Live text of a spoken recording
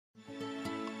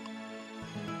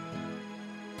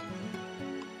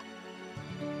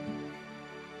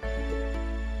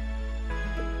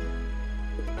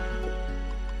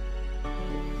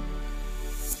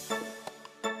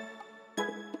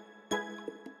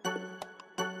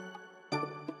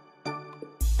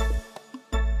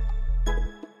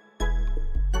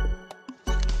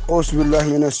أعوذ بالله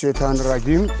من الشيطان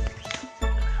الرجيم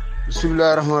بسم الله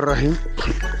الرحمن الرحيم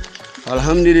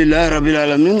الحمد لله رب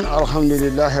العالمين الحمد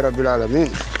لله رب العالمين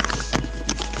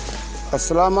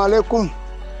السلام عليكم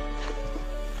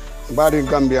bari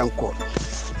Gambia ko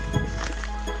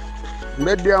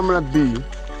meddi amna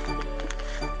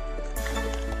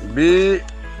bi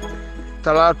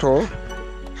talato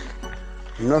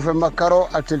November karo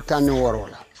atil tani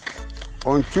worola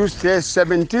on Tuesday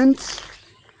 17th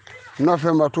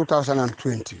November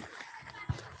 2020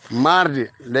 mardi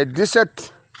le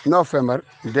 17 November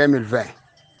 2020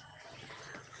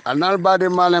 anal badi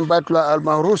malen batula al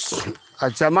mahrus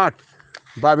al jamaat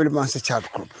babil mansa chat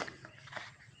group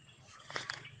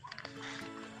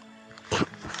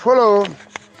follow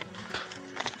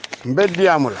mbeddi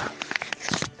amula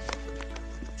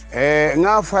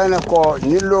nga fayna ko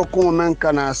nyillo ko men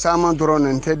kana sama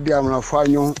drone teddi amula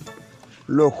fanyo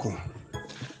loko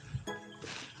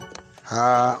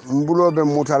ha mbulo be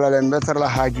mutala le meter la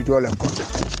haji dole ko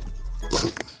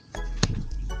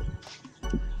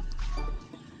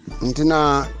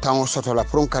ntina tango soto la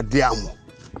pronka diamo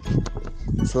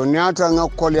so nyata nga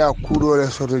kolya kudole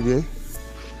soto je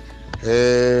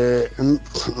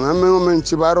men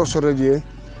cibaro soto je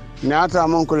nyata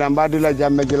mon ko lambadi la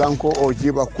jamme jilanko o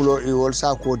jiba kulo e wol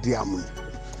sa ko diamu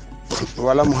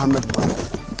wala Muhammad ba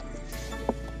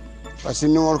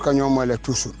pasini wol kanyo mo le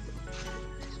toujours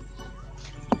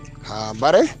ha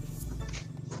bare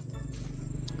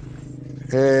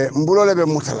mbulo le be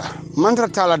mutala mantra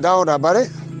tala dawda bare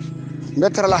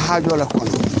betra la hajo la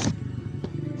kono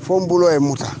fo mbulo e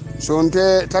muta so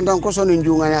nte tantan ko soni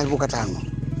njunga nya bu katano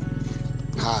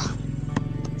ha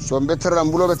so betra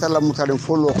mbulo betra la muta den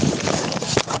follo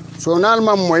so nal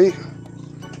mam moy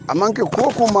amanke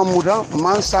koko mamuda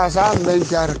man sasa ben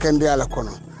jar kende ala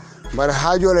kono bare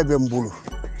hajo le be mbulu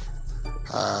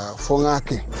ha fo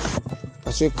ngake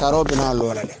parce que karobe na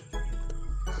lola le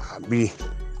bi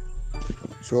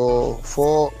so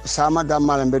fo sama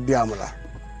damal be diamula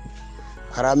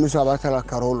harami so abatala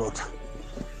karolota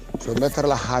so meter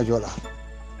la hajola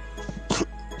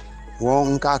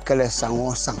won ka kele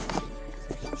sango sang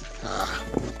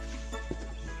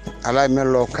ala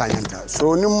melo kanyanta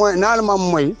so ni moy nal mam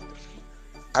moy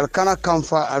al kana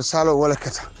kamfa al salo wala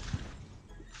kata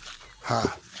ha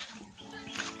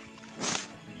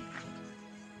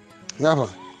yafa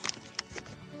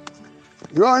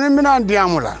yo ni mina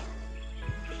diamula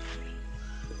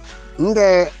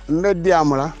nde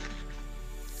diamula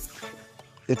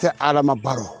ite alama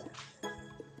baro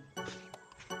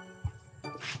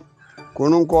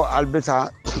konun ko albeta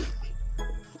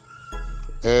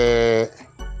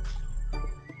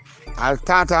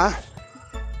altata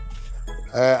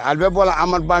albe bola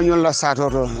amad bañol la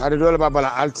satoto ade dole babala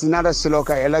altinada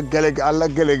siloka ela gele alla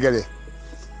gele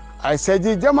ay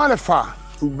seji jamale fa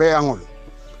be angol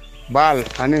bal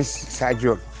anis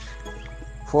sajol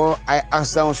fo ay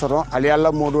accident soto ali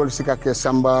alla modol sikake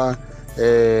samba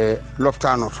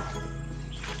loptano to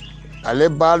ale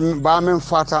bal ba men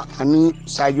fata ani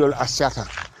sajol asiata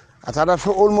atada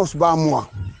for almost ba mois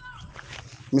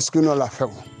miskino la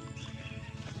fego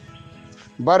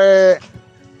bare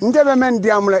ndebe men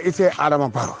diamula ite adama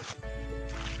baro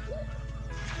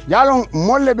yalon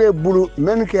molle be bulu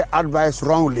men ke advice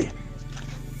wrongly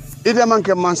ide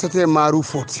manke mansete maru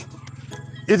foti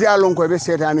ide alon ko be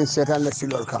setan la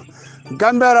silol kan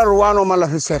gambera ruwano mala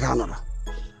fi setano la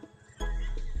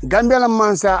Gambia la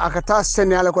mansa akata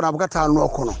senale ko abukata no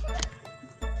kono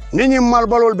nini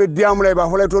malbalol be diamula ba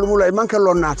hola tol mulay manke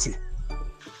lon nati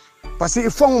parce que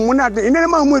il faut munade ine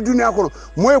ma mo dunia kono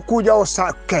moy kuja o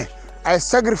sakke ay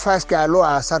sacrifice ka lo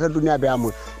a sata dunia be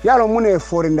amul yalo mune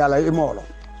forindala e molo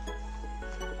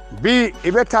bi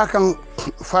ibe takan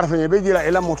farfene be jila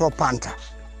ila moto panta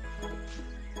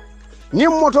ni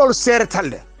moto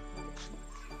sertalde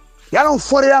yalon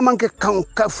foria manke kan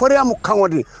foria mu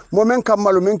kanwodi mo men kam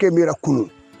malu men ke mira kunu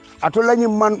ato lañi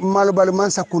man malu bal man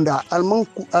sakunda alman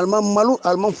malu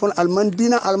alman fon alman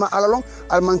dina alman alalon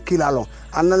alman kilalon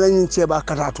anna lañi ceba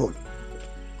katatol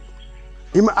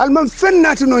ima alman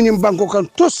fennati no nyim banko kan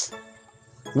tos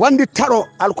wandi taro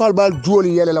alcool bal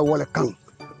joli yele la wala kan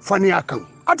fania kan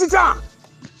atita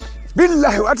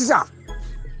billahi atita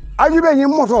ajibe nyim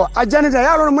moto ajanida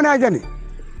yalon mun ajani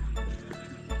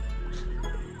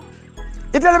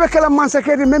itele be kala man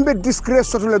sakedi membe discret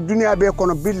soto la dunia be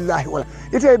kono billahi wala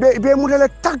ite be mudele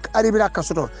tak aribira ka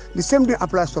soto di semdi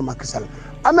apply to makisal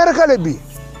america le bi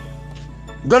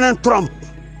Donald Trump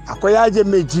akoyaje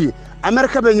meji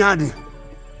america be nyaadi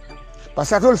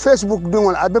parce que Facebook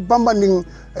dingol abe bambanding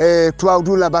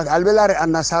tuawdu la bak albelare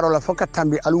annasaro la foka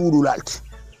tambi alwudu lalti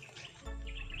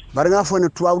bari nga fo ne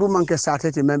tuwabru manke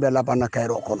satete membe labana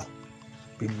kayro kono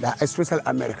billah especially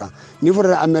American ni fo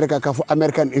America ka fo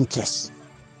American interest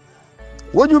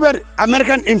wojuber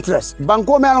American interest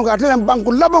banko me alon ka telen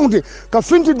banko labonti ka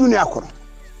finti dunia kono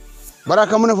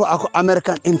baraka mun fo ako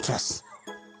American interest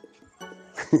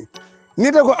ni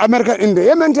de ko American inde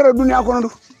yementere dunia kono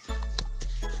do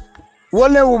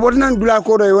wolle wo bodnan dula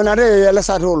ko do wonare yalla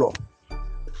satolo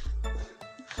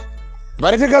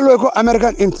barete gallo ko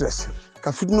American interest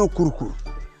ka fitno kurkur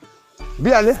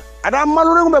biale ada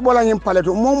malure ngbe bola nyim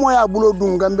paleto momo ya bulo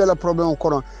dum Gambia la problème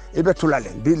kono e be tulale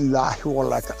billahi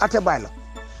wallahi ate bayla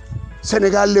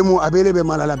Senegal le mo abele be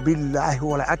malala billahi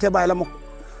wallahi ate bayla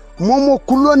momo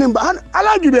kulloni ba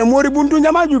ala jube mori buntu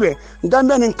nyama jube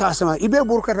Gambia nin kasama ibe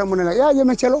burkata munela ya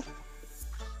yeme celo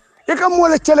e kam mo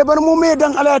le cele bar mo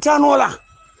medan ala tanola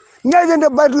ngajende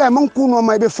badla man kuno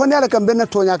may be fonela kam benna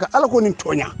tonya ka ala ko nin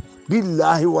tonya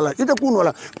billahi wallahi ite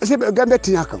kunola parce que Gambia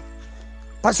tinya kam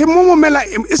parce que momo mela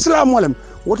islam walam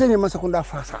wote ni masakunda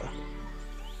fasala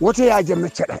wote ya jemme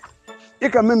cede e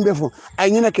kam membe fo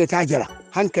ay nyina ke tajala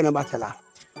hankena batala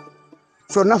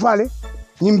so nafale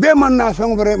nyimbe man na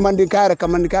fengo bare mandi kare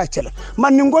kam mandi ka cele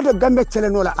man ni ngoto Gambia cele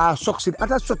nola a soxid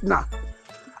ata sotna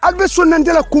albe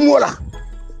sonnandela kumola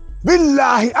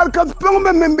billahi alkam pengo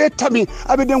membe tabi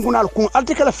abe den kunal kun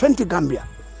altikala fenti Gambia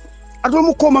adol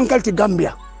mu ko mankalti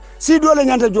Gambia si dole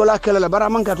nyanta jola kala la bara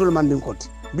man katol man din konti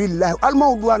billahi al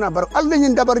mawduana bar alla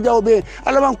nyin dabar jawbe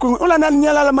alla man ko wala nan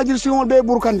nyala la majlis yon be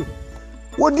burkandi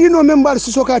wodino membar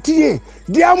sisoka tiye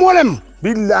diamolem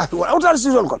billahi wa autar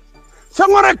sison kon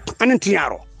fangorek anen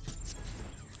tiaro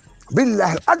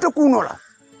billahi atakunola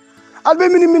albe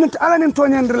minute ala nin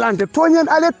toñendirlante toñen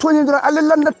ale toñendira ale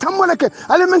landa tammoleke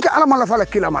ale menke ala mala fala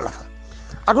kila mala fa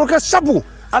atoke sabu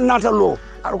annata lo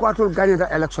ko atol gagnata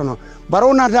election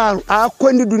barona da a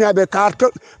kondi dunya be ka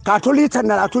to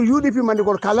litana atol UDP mandi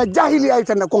ko kala jahili ay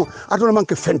tan ko atol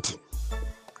manke fenti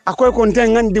akoy ko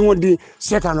nten ngandi ngodi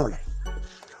setanole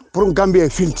pour Gambia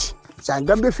finti sa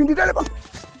Gambia finti dale ba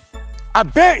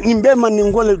abe nimbe man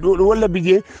ngole wala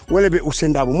bije wala be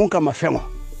usendabo mun kama fengo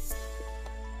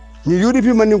ni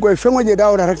UDP man ko fengo je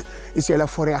dawra rek ise la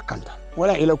fore akanta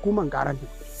wala ila kuma garanti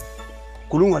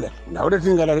kulungole dawda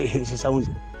tingala se sawundi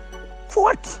for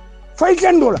what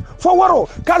 $5 for waro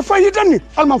kal fayitani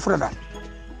alman furada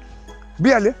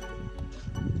biale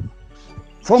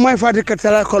fo may fadi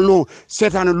katala ko lo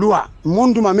setan loi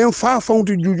monduma men fa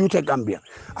fawtu jujute Gambia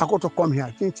akoto kom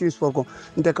here tin for ko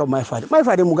ndeka may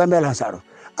fadi mu Gambia la saro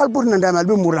alburna ndamal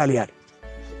be muraliyade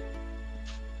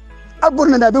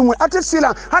alburna ndabe mu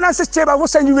atsila hana se cheba wo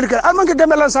sanju wirka alman ke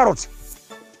Gambia la sarot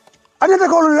anata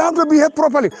ko lo have to be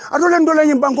properly adolen dole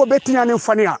nyim banko betinyane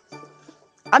fania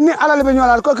anni alal be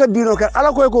nyolal ko ka dino ka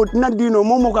ala ko na dino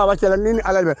momo ka wacela ni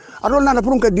alal be adol na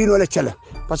pour que dino le cele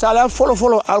parce que ala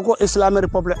folo alko Islam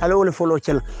Republic ala wole folo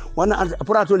cele wana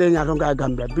pour atole nyaato ga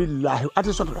Gambia billahi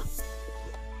ati sotola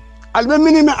albe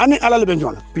minime anni alal be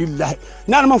nyola billahi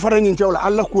nan ma fara nyin tewla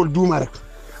Allah ko duma rek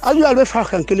aju albe fa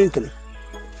kan kelin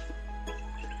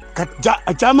kat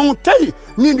jamon tay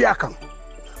ni ndi akam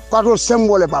ko to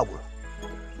symbole babu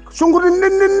sungudi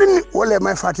nin wala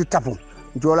may fati tapu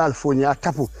jolal fonya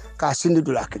tapu ka sindi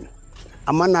dulakin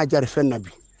amana jar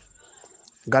fennabi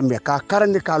Gambia ka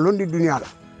karande ka londi dunia la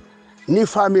ni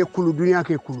fame kulu dunia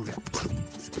ke kulu la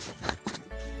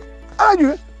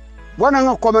aju wana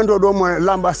nga komendo do mo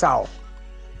lamba sao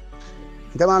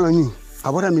demalo ni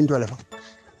abora min dole fa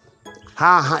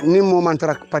ha ni mo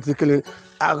mantra particulier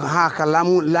ha ka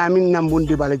lamin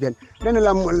nambundi balajen den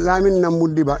lamin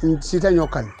nambundi ba sita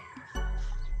nyokal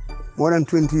more than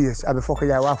 20 years abe foko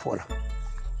ya wa fola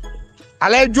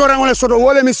alay joran wala sodo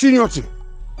wala mi signoti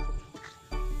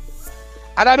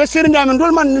ada be sir ngam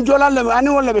ndol man ni jolal le ani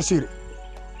wala be sir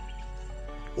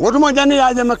woduma janni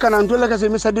ya jama kanan to la kase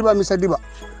mi sadiba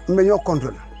mbe ñok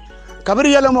control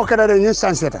kabri yalla mo kadare ñi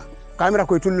sanseta kamera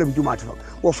koy tullem jumaati fa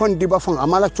wo fon diba fon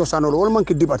amala ciosanolo wala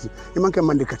manke dibati e manke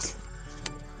mandikati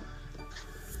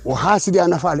wo hasidi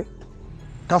ana fale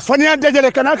ka fania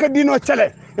dajale kana ka dino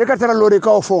cele e ka tara lori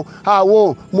ka fo ha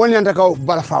wo mo nyanta ka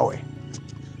bala fawe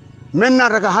menna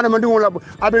daga hana mandi wala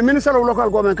abe minister of local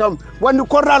government kam wandi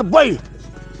corral boy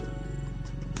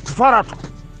faratu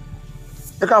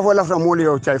e ka fo lafta moli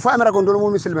yo chay fa amera ko ndol mo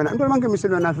musulmana ndol manke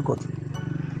musulmana fi ko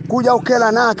ku jaw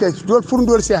kela na ke dol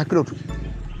furdol se haklotu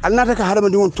annata ka hada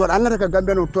mandi won tor annata ka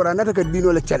gambe no tor annata ka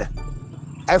dino le cele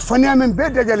ay fania men be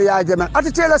dajale ya jama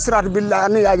ati tela sirat billah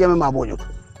an ya jama ma boñu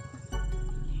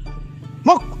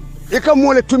mok ika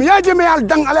mole tumi ya jeme al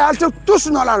dang ala alta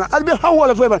tusno lana albe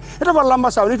hawala feba eta fa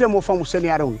lamba saw nite mo famu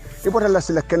seniaro e bota la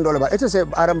sila kendole ba eta se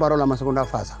aram baro la masakunda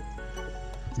fasa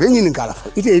be nyini kala fa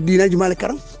ite dina jumal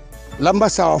karam lamba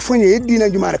sawa fonye yeddina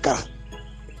jumare kala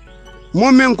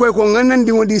mo men koy ko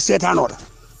ngannandi wodi setanota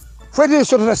fati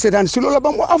sotota setan silo la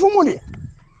bambo afu moni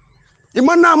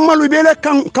imanna malu be le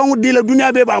kan di la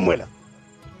dunya be ba moyla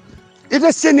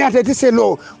ite seniate ite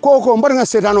selo ko mbar nga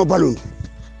setano balundi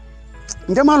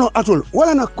ndemalo atul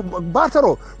wala na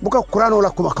bataro buka qur'ano la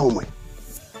kuma kawmoy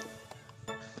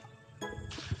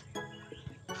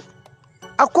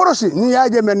akorosi ni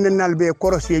yaaje men nal be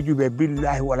korosi jube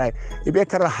billahi wallahi ibe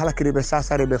tara halakire be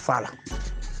sasare be fala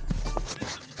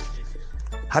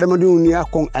harma dunya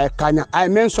kon ay kanya ay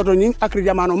men soto nyin akri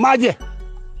jamano maje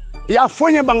ya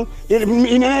fonye bang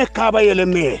ine kaba yele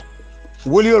me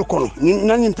woliyol kono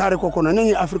nani tare ko kono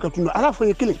nani afrika tundo ala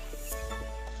fonye kilin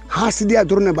hasidi a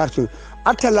durne bartu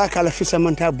atala kala fisa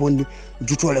manta bondi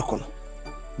jutole kono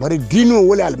bari dino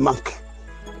wala al manque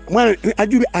man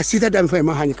ajubi asita dam fay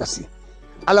ma hani kasi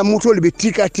ala mutol be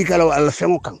tika la ala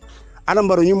fengo kan ala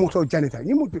mbaro nyi muto janita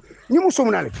nyi mu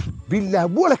somunale billahi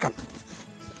boole kan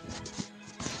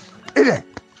ide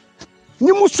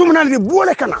nyi mu somunale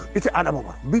boole kana ite adama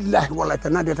ba billahi wallahi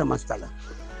tanade ta mastala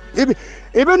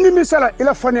ibe ni misala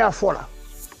ila fania fola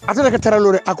atala ka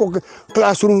taralore ako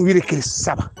classroom wiri kris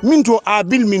saba minto a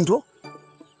bil minto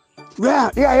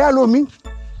ya lo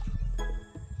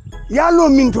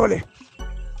minto le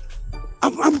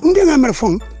ndenga mer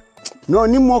fon no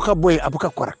ni mo ka boy abuka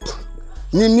correct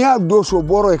ni niya doso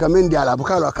boro e kamen ala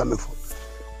abuka lo akamefo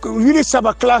wili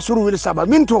saba classroom wili saba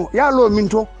minto ya lo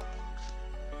minto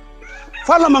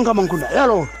fala manga mankunda ya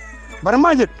lo bara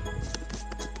majet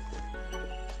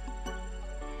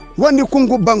wandi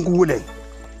kungu banku wule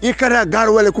ikara gar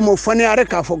wala kuma fane are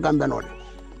ka fo Gambia no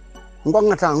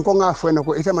ngonga fo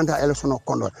ko ite manta election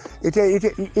kondo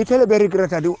ite le be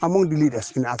regretted among the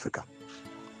leaders in Africa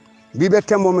bibe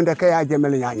temmo min da kaya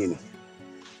jemel nyaani ni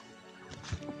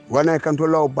wana kanto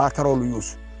law batarolu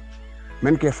yus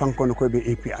men ke fankono ko be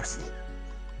APRC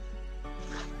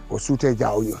o sute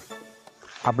jaaw ñol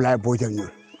Ablaye Bojang ñol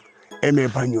Aimé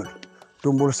Bagnol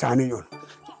Tumbul Sani ñol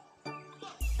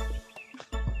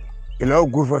ilo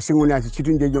gurfo singuna ci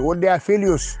citunje jo wodde a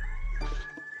felios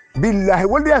billahi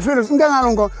wodde a felios ndanga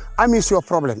lon ko ami sur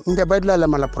problème nde baydla la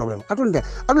mala problème atunde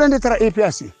ablande tara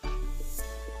APRC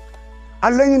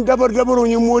Allah ñin dabaro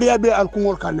ñu moriya be al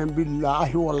kungol kanem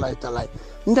billahi wallahi taala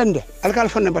ndende al kal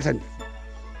fanne batandi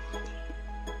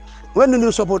when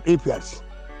you support APRC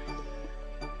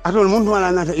atol mun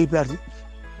wala nata APRC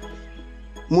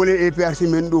mole APRC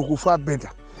men do ku fa beta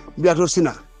biato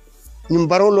sina ñum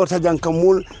baro lo tajan kam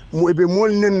mol mo be mol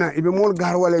nenna be mol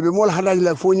gar wala be mol hadaji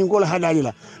la fo ñi gol hadaji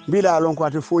la bila lon ko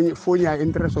ate fo nya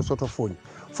interest soto fo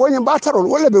ñi batarol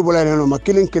wala be bolane no ma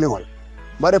kilin wala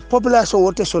bare population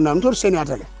wote sona ndor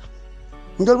senatale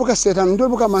ndol buka setan ndol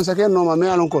buka mansake no ma me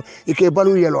alon ko ike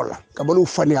balu yelola ka balu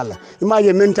fani alla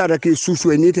imaje mentada ke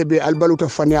susu e nite be al balu ta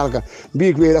fani alga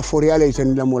bi be la foriale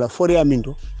iten la mola foria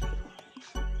minto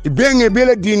ibenge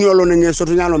bela dinolo ne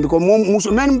soto nyalo biko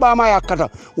musu men ba ma yakata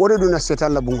wode duna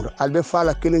setan la bungudo albe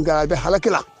fala kilinga albe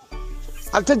halakila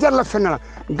al tajar la fenala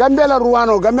gambela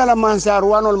ruwano gambela mansa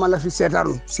ruwano ma la fi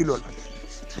setan silol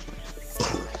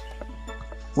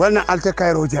walna alta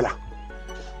kayro jala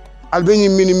albe ñi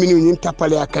mini ñin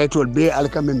tapale a kaytol be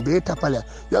alkamen be tapale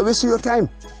ya waste your time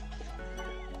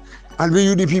albe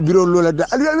UDP bureau lola da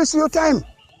albe waste your time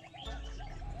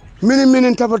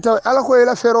mini tapata ala ko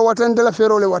ela fero watan de la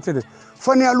fero le watede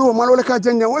fani alu mal wala ka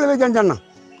janja wala be janjanna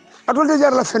atol de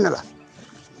jar la fenela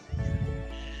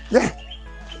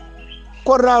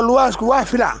ko ra luwas ko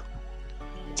wafila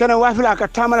tana wafila ka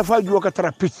tamala fa juwa ka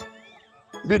trapit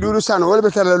bi duru sano wala be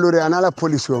tala lore ana la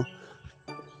police o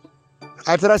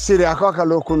atra sire akaka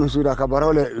lo kunu sura ka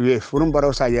barole we furum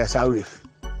baro sa ya sa we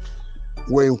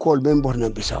en kol ben borna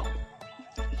bisaw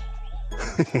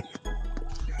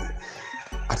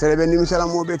atele ben ni misala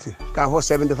mo beti ka fo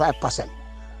 75%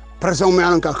 pression me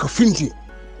anan ka finti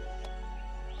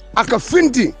aka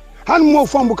finti han mo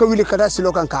fambu ka wili kada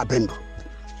silo kan ka bendo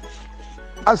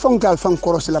alfan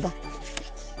koros laba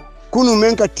kunu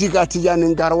men ka tika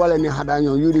tijani gar wala ni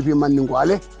hadanyo UDP man ni ko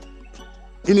ale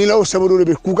ini law saburu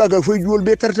be kuka ga fay juul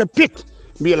be tarta pit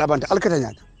bi labante alkata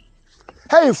nyaata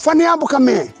hey fania bu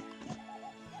kame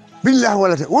billahi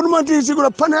wala te wonuma ti siguro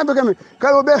fania be kame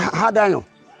kayo be hadanyo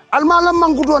almala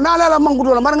mankuto nala la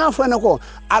mankuto la maranga fana ko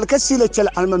alkasile cel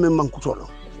alma men mankuto lo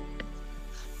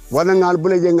wana ngal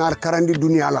buleje ngar karandi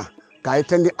dunia la kay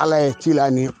tandi alaye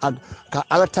cilani ka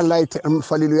ala tallay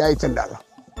falilu yay tandala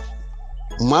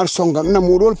mar songa na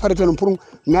mudol pareton pour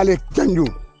nale tanju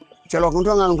celo ko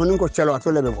to ngal ko nin ko celo to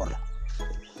lebe borla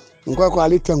ko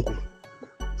ali tanku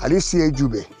ali siye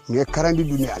jube nge karandi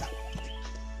dunia la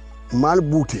mal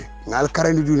bouté ngal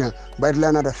karandi dunia bayt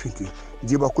la na da finti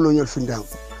jiba kulonyol findan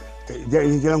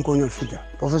jelan ko nyol finda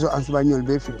professeur Ansuba nyol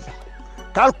be finda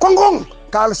kal kongong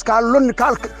kal lon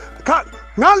kal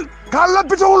ngal kal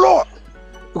lapito lo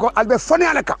ko albe fani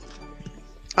alaka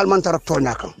almantara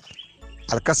tonya kan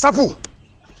alka safu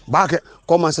bake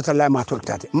ko man satala ma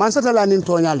toltate man satala nin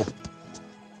tonya le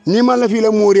ni man la fi la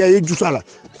moriya ye jutala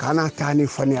kana tani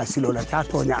fani asilo la ta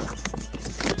tonya la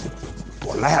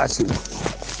wallahi asilo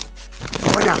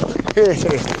tonya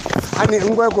ani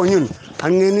ngoy ko ñun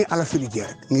an ngeni ala fi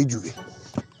jeer ngi juge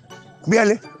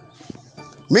biale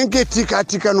men ke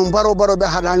tika no baro be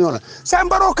hada nyola sa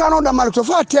baro kano da mal to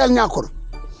fa tel nyakor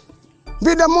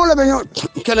bi da mo la be ñoo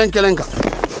kelen ka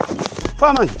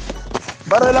faman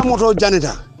baro la moto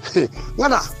janita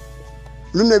ngada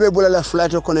lu ne be bulala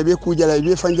flight ko ne be ku jala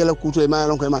be fanjala kuto e ma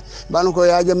lon ko ma ban ko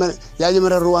ya jama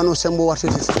ruwano sembo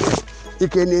wartete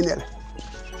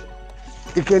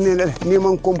ikenenel ni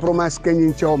man compromise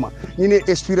kenyin chawma ni ne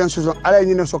experience so ala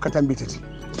ni ne so katambitati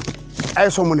ay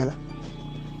so monela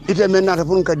ite menata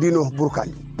pour ka dino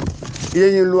burkani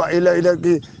yenyi lu ila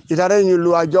itare ni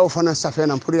lu jaw fana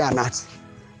safena pour ya nati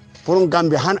pour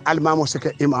Gambia han almamo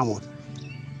seke imamo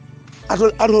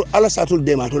atul ala satul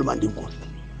dema tul mandin ko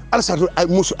ala satul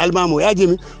musu almamo ya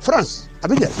jemi France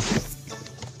abidjan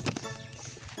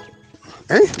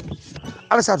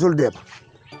ala satul dema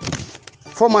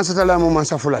fo man satala mo man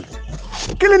safulal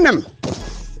kilinem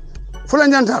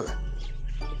fulan jantal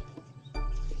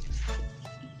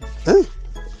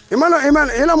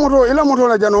ila moto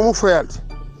la jano mu foyal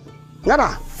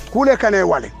ngara kule kane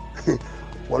wale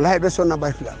wallahi be sonna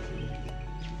bayfla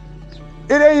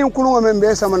ire yin kulungo men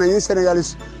be sama na yin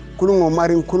senegalis kulungo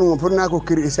marin kulungo pour na ko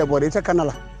kiri ise bode ite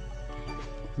kanala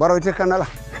baro ite kanala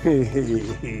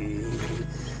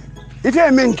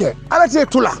ite menke ala te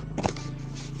tula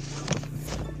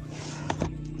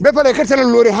be pare katala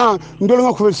lori ha ndol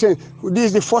nga ko sen this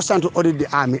is the first time to audit the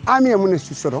army e mun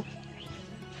soro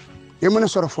e mun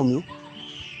soro from you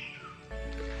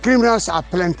criminals are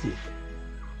plenty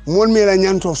mon mi la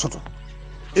nyanto soto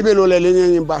ibe lo le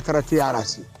ni batara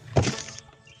tiarasi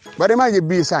bare ma je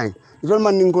bi sai jol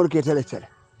man ni ngor ke tele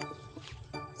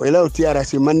wala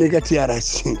tiarasi man ni ga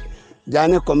tiarasi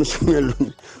jane commission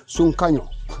sun kanyo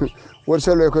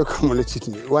worselo ko ko mo le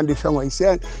chitni wandi fengo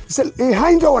ise e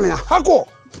haindo wala hako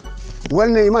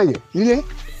walne imaje ile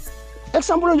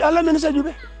exemple jo alla men sa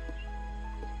jube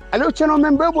alo cheno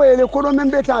membe boyele ko do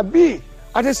membe ta bi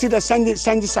ate sida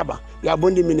sanji saba ya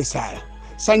bondi minisara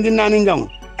sanji nani ngam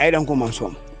ay dan ko man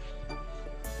som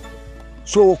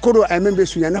so ko do ay membe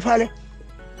sunya nafale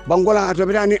bangola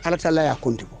atobitani ala talla ya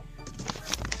konti ko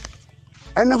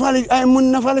ay nafale ay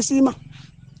mun nafale sima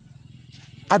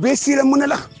abe sira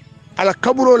munala ala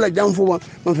kaburo la jamfu man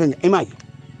fenga imaje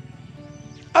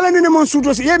ala nene mon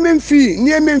suto si yemen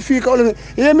fi ka wala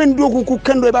yemen doku ku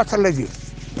kendo e ba talaji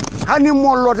hani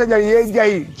mo lota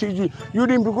jay ci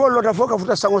yudim bi ko lota foka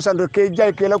futa sango sando ke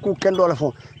jay ke la ku kendo la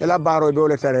fo e la baro be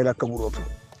wala tare la kaburo to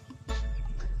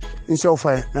inso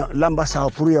fa lamba sa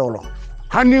pour yowlo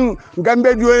hani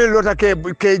Gambia joye lota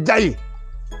ke jay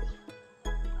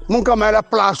mun kama la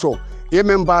plaso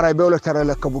yemen bara be wala tare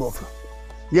la kaburo to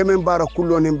yemen bara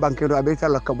kullo ni bankero abe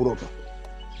tala kaburo to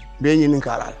be nyin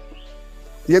kala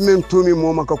yemen tumi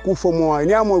mo maka kufo mo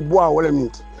ni amo boa wala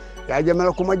minti ya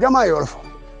jamala kuma jama yolfo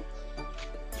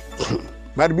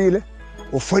barbile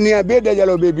o fania be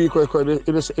dajalo be bi ko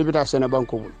be ta sene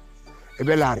banko bul e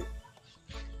be laari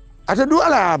ata du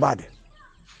ala abade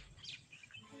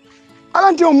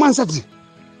alanti o mansati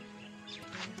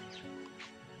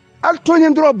al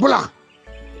tonyen dro bula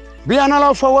bi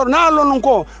anala favor na lon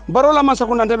ko barola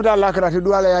masakunda ndebe da lakrati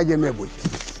du ala ya jeme boy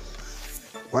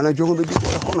wana jogo be diko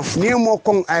kono ni mo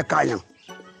kon ay kañam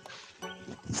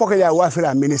foka ya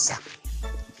wafira minister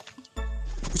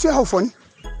c'est how funny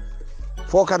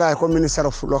foka da ko minister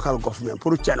of local government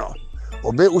pour tiano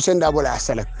o be usenda bola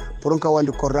selek pour ka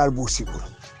wandi corral bu sigur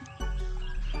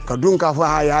ka dunka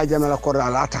fa ya jamala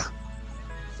corral ata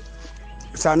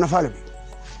sa nafale bi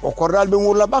o corral be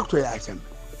murla bakto ya sem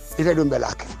ite dum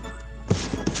belak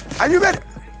ayube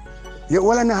ye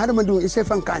wala na hadama dum ise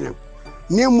fan kañam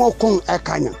ni mo kon ay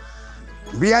kañam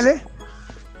biale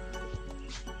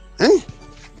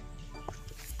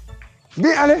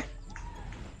biale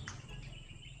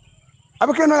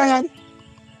abake no la ñani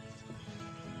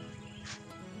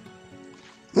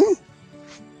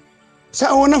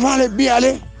sa wona faale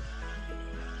biale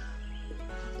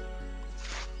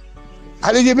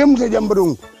ale je be muta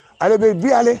jambadon ale be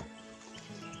biale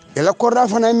e la korda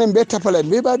fana men be tapale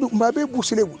be ba du ma be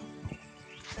busile bu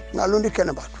na londi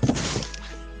kene ba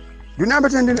duna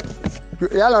betande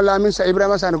yalla la min sa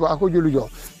Ibrahima Sane ko ako julu jo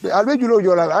albe julo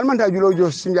jo la almanta julo jo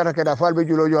sinjata keda fa albe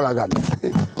julo jo la gam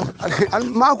al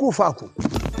maku faku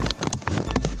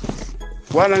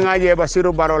wala ngaje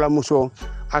Basiru Barola muso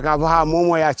aka fa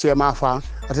momo ya chema fa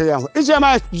ataya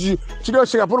ijema cido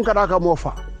siga pour kada ka mo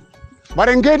fa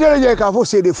bare ngedele je ka fo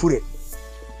sede fure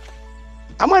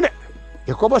amade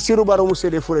e ko Basiru Baro mu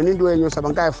sede fure ni do e nyo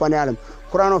sabanka e fane alam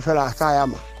qur'ano fela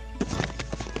tayama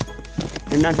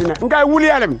inantina ngai wuli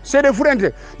alam sede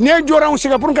furente ne joran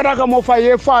siga pour kada ka mo fa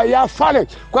ye fa ya fale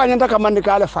ko anyanta ka mande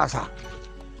kala fasa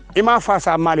ima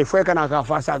fasa mali fo kana ka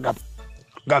fasa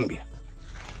Gambia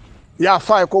ya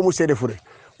fa ko mu sede fure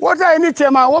wota ni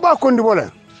tema woba kondi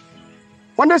bola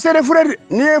wonde sede fure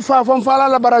ni fa fon fala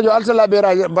la barajo alsala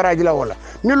baraji la wala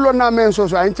ni lonna men so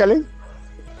en challenge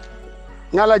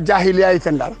ngala jahiliya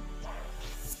itendal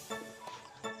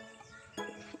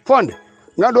fonde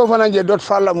ngado fana je dot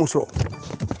falla muso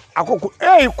akoko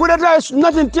kudeta is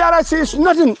nothing TRC is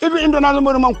nothing even indonal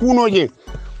mo man kunoje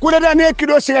kudeta ne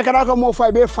kido siga kada ko mo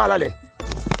fay be falale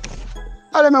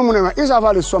ale men munema is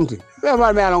avali something be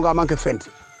mal me alonga manke fent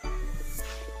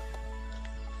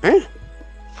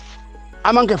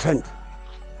amanke fent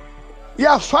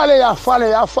ya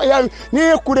fale ni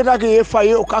kudeta ke ye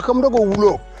faye o kakam dogo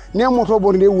wulo ne moto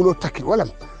bonde wulo takki wala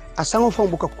asango fam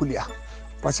buka kuliya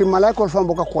parce que malaikol fam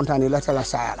buka kontane la tala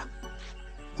sala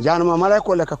januma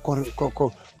malaikol la ka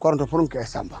korto pour que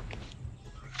samba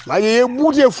ma ye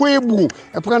bouté foye bu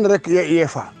e prendre rek ye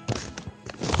fa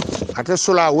ate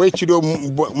sula we ci do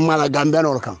mala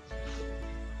gambiano kan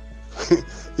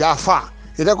ya fa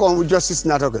ite ko justice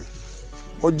na to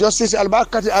o justice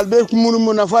albakati albe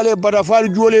munu na fale bada fal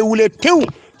jole wule tew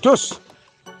tos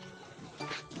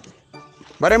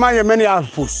bare ma ye men ya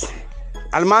pus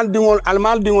almal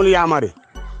dingol yamare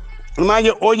ma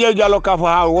je oje jalo ka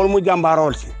fa wol mu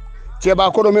jambarol ci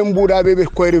ba ko do men buda bebe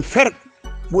koyri fer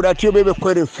buda tiyo bebe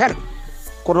koyri fer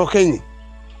ko to kenyi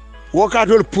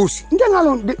wokatol pus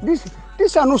ndangalon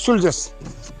this are no soldiers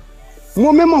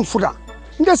mo memon fuda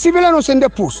nda civilian se nde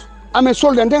pus ame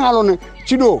soldat ndangalon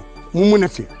ci do mu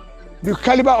munati the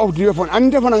caliber of the weapon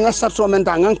and defana nga satso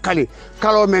menta ngan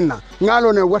kalo menna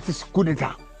ngalo ne what is coup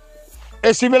d'etat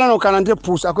e civilian kanante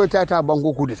pus akoy tata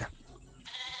banko coup d'etat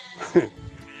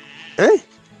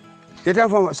eta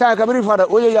fama sa kabiri fada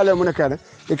oye yale mun kane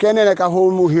e kenene ka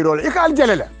ho mu hirol e kal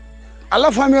jelele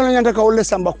alla famille nyanta ka wolle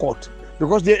samba court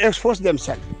because they expose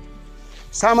themselves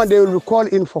some they will be called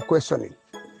in for questioning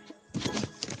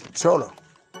solo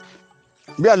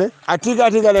biale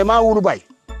atiga le ma wulu bay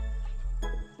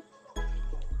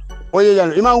oye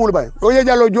jalo ima wulu bay oye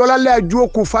jalo jolale a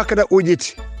joku fakada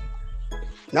ojiti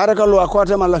nara ka lo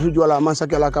akote ma la fi jola man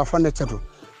sakela ka fande tato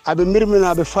abe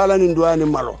mirmina be falani nduani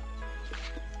malo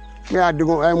me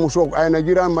adigo ay muso ay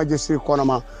Nigeria majesty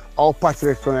konama au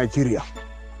patriot to Nigeria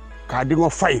ka digo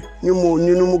fay ni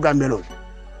mu gambelol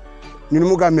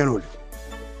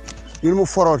ni mu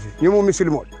foroti ni mu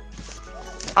muslimol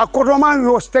akotoman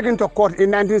was taken to court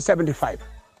in 1975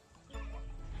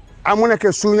 amuna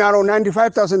ke sunyaro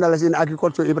 $95,000 in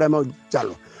agriculture Ibrahima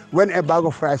Jallo when a bag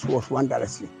of rice was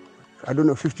 $1 I don't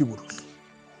know 50 bucks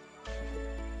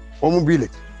omubile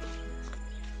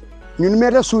ñun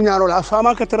meta suñaro la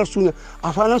fama ka tara suña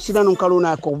afana sidanu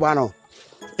kaluna ko bano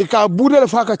ika budel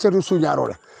fa ka ceru suñaro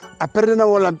la a perdena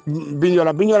wala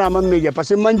binyola man meje parce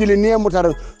que manjili ni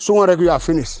mutar suño rek ya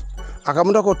finish aka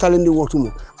munda ko talendi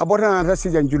wotumo abota na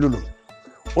sijan jululu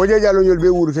oje jalo ñol be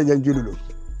wuru te jan jululu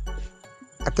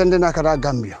attendena kata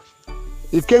Gambia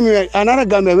he came here another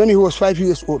Gambia when he was 5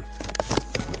 years old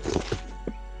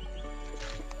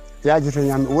yajita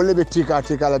nyam wala be tika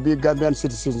la be Gambian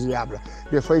citizens yabla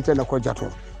they fight na ko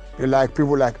jato they like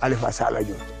people like Alifa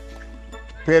Salajo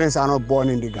parents are not born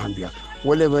in the Gambia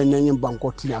wala be nyim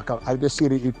banko tinya ka albe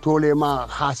siri itole ma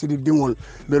hasidi dingol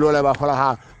be lola ba fala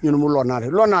ha ñun mu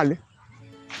lonale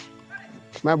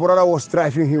my brother was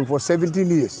driving him for 17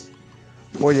 years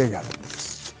oje gal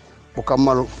bu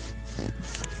kamalu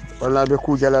wala be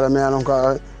ku jalala me anon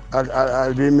ka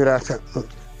al be mirata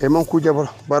e man ku jabal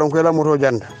baron ko la moto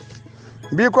janda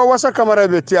bi ko wasa camera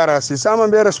be tiara si sama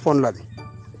be respond la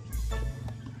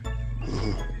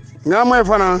ngamo e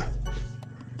fana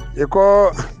e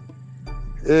ko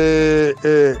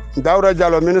Dawda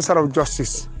Jallo Minister of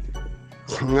Justice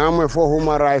ngamo for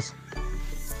human rights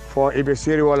for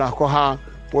ibesiri wala ko ha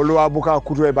wolu abuka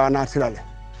kutu e ba natilale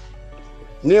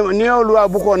ni wolu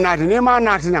abuko nati ni ma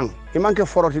nati nang e manke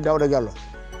foroti Dawda Jallo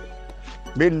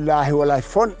billahi wala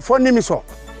fon nimiso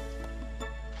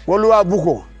wolu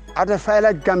abuko ata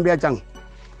fayla Gambia jang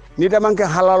ni da manke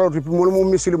halalo to mo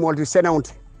muslimo ti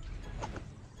senawti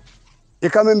e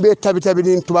quand même be tabi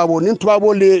ni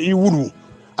tubabo le i wulu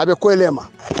abe ko elema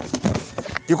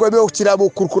iko be oktira bo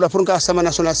kurkura pour ka sama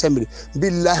national assembly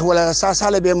billahi wala sa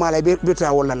sale be mala be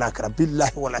beta wala lakra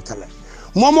billahi wala tala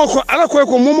momo ko ala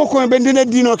ko momo ko be dina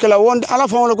dino kala won ala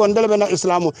fa wala ko ndele be na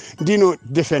islamu dino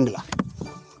defend la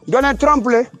Donald Trump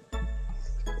le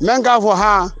menga fo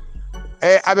ha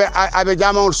abe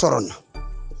jamawul soron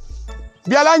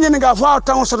bi ala nyen nga fo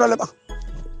tan so dole ba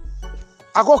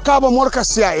ako kaba morka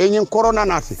sia e nyen corona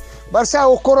nati bar sa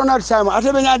o corona sama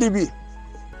atebe nyaadi bi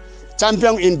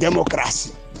champion in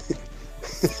democracy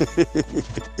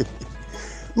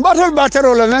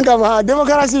battle la menga fo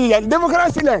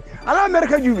democracy le ala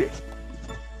america jube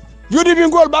judi bi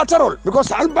ngol battle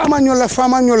because albama nyola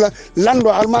fama nyola lando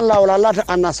alman la wala lata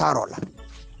annasaro la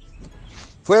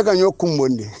foye ka nyo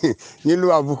kumbondi ni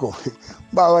luwa buko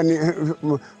bawani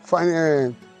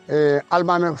fan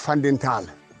almame fandintal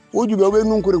wujube be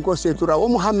nunkuri ko setura o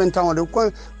muhammed tawde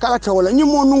ko kala tawla ni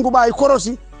mo nungu bay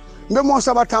korosi be mo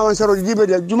saba tawan sero jibe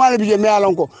de jumale bije me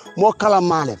alon ko mo kala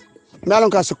male me alon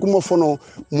ka se kumo fono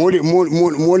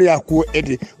moli yaku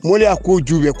ede moli yaku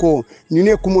jube ko ni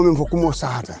ne kumo men fo kumo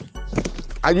sahata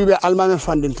ajube almame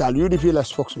fandintal UDP la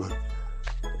spokesman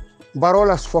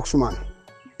barola spokesman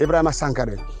Ibrahima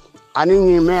Sankare ani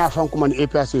ni me afan kuma ni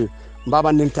EPS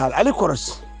baba nintal ali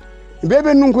koros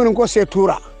bebe nunko ko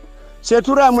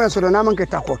setura mo so na man ke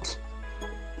takot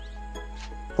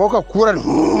foka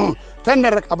kuran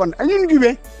tender rek aban ani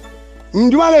ngibe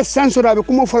ndumale sensora be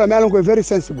kuma fola melon ko very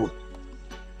sensible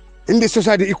in the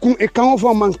society e kan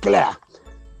fo man clair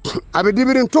abe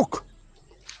dibirin tok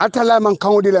atala man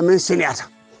kan di la men seniata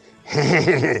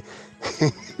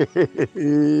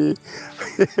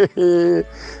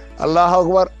Allahu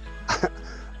akbar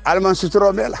alman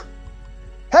sutro bela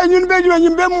hey ñun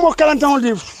be mo kalantan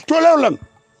di to lewlam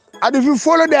ade fi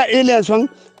follow their aliens one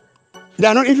they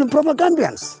are not even proper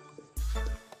Gambians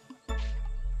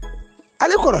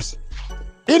ale koros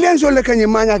aliens ole kany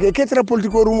manya ke ketra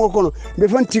politiko rumo kono be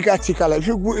fan tika la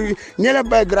fi ñela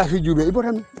biographie jube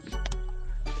ibotam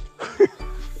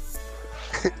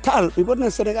tal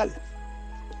ibotna Senegal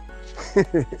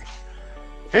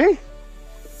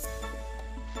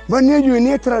Maneju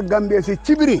netra Gambia si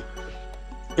Chibiri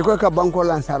iko ka banko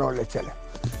lansaro le chele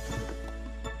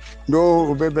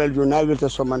do bebel journal te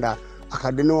somanda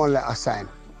akadini wala assign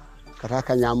kata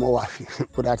ka nyamo wafi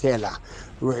kudatela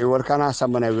wor kana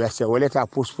samana wese wala ta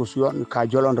pus yon ka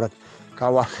jolon rek ka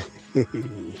wafi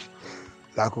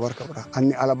la ko warka bara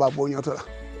anni ala babo nyoto la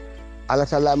ala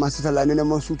talla masitalla nene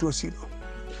mon suto sino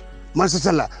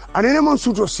masitalla anene mon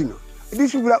suto sino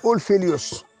this is all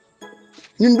failures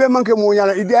ñun be manke mo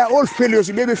ñala ide all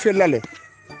failures be fellale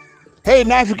hey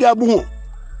nafiki abugo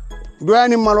do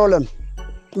yani malolem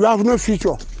you have no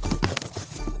future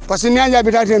parce que nyanja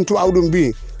bitaten to awdum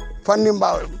bi fanni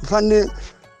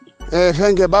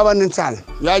fenge baba nin sal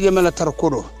yaaje mala tar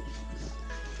kodo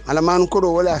ala man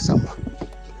kodo wala samba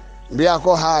biya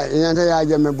ko ha nyanta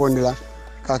yaaje me bondila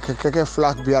ka ke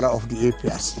flag bearer of the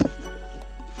APS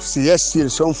yes still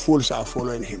some fools are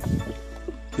following him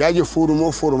yaaje furu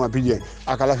ma bije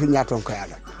akala fi nyaton ko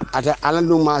yala ata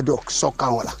alandu ma dok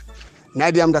sokkan wala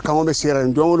nadi am da kan be sira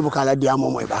ndongol bu kala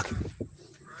diamo moy baki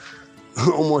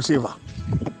Omo Siva.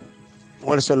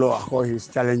 Also, how he's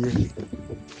challenging me.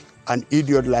 An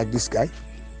idiot like this guy.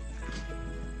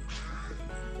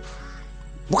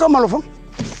 Buka malofam.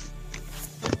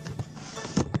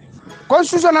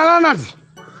 Constitution alanadi.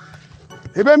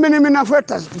 Ibe mina foi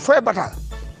batal.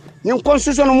 Ni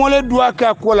constitution mo le doit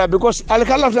ka kola because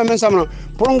alkala fa men samno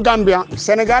pour Gambia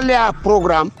Sénégal ya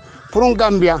programme pour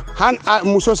Gambia han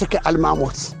muso se ke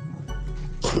almamot.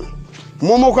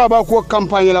 Momo ka ba ko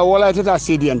campagne la wala tata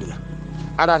CDN la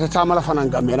ada tata mala fanan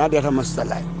Gambia na deta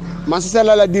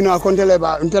masala la dino kontele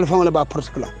ba téléphone le ba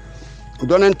protocole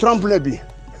Donald Trump le bi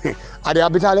ada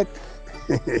habitale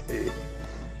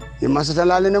ni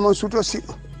masala le ne mon suto si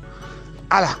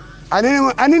ala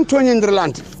anin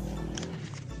toñendirlanti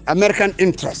American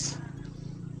interest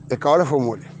e kawla fo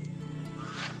mole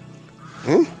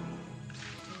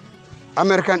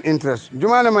American interest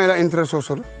jumale may la interest so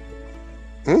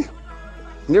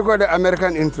Niko de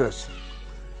American interest.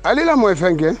 Alila moy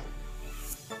fenke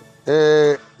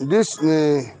this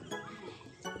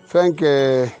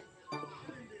fenke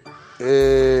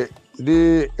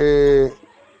the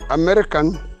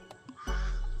American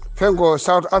fenko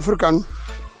South African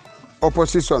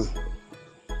opposition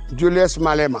Julius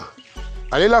Malema.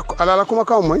 Alala kuma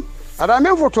kaw moy ada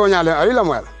men photo nyale alila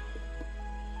moy.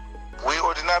 We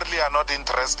ordinarily are not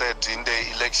interested in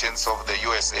the elections of the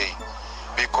USA.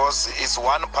 Because it's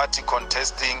one party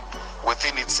contesting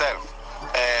within itself.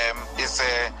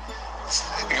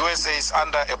 USA is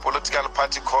under a political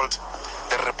party called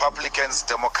the Republicans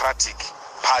Democratic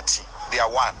Party. They are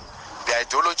one. The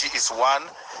ideology is one.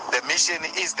 The mission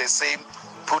is the same.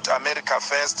 Put America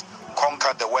first,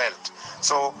 conquer the world.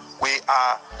 So we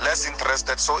are less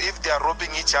interested. So if they are robbing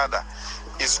each other,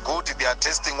 it's good they are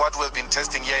testing what we've been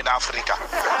testing here in Africa.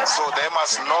 So they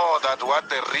must know that what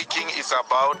the rigging is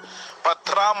about. But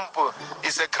Trump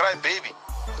is a crybaby.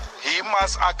 He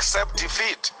must accept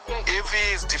defeat. If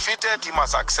he is defeated, he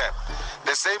must accept.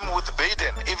 The same with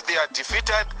Biden. If they are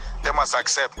defeated, they must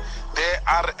accept. They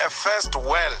are a first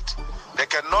world. They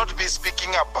cannot be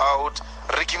speaking about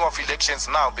rigging of elections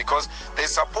now because they're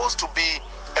supposed to be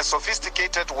a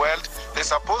sophisticated world. They're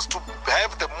supposed to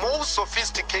have the most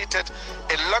sophisticated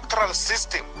electoral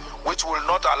system which will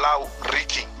not allow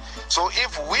rigging. So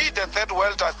if we, the third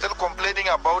world, are still complaining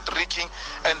about rigging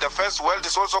and the first world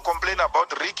is also complaining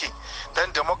about rigging,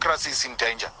 then democracy is in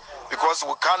danger because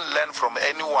we can't learn from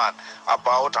anyone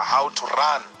about how to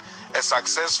run a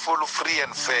successful, free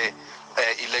and fair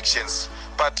elections.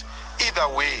 But either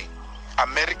way,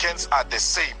 Americans are the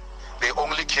same. They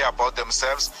only care about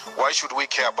themselves. Why should we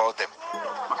care about them?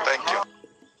 Thank you.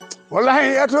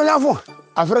 Wallahi yato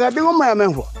Afrika dingo ma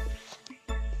menfo.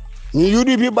 Ni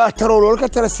UDP ba tarolo ka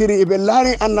tara siri ibe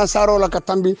lari annasaro la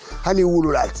katambi hani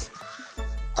wululati.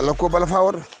 Allah ko bala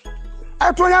fawor.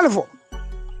 Ato nyalfo.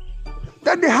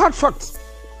 That the hard fact.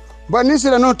 But ni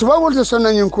sira no tuba wolte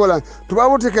sonna nyin kola. Tuba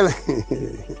wolte kala.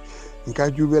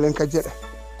 Nka jubelen ka jeda.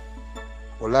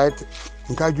 Wallahi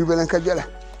nka jubelen ka jeda.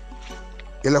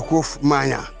 Ila kof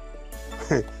manya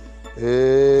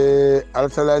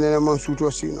altala ne man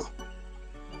suto sino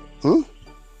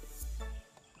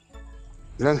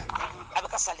lan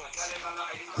abaka sale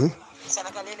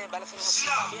sanagalele bala fi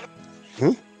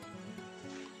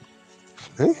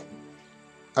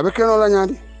abaka no la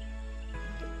nyadi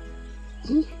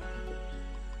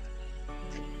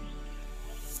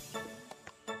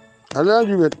ala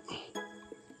jubet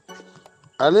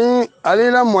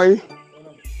ali la moy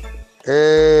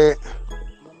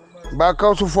ba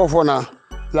kausu fofona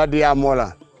la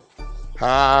diamola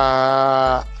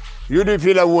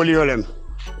UDP la woli yolem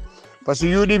parce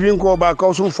que UDP ko ba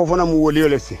kausu fofona mu woli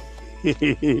yolesi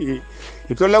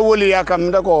ito la woli yakam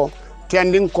ndako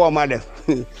tending ko ma def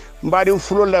mbadi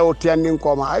fulo la o tending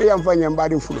ko ma ari am fanya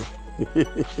mbadi fulo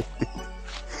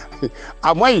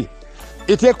amay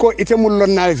ite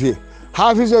mulon nalfi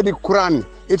hafizo di Quran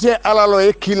ite alalo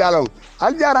e kilalo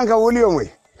aljaranka woli yomoy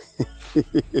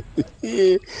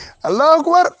Allah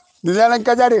akbar dizalan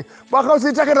kajari ba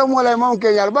khawsi takata mo lay mom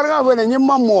kenyal barga fene nyim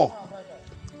mammo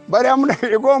bari am na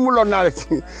ko mu lon na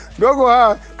dogo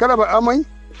ha kada ba amay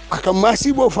aka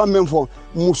masibo famem fo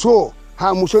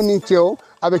muso ni teo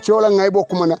abe chola ngay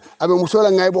bokumanda abe muso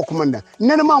la ngay bokumanda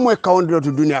nene ma moy kawndo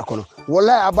to dunia kono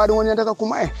wallahi abadu woni ndaka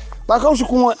kuma ba khawsi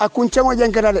kuma akun chamo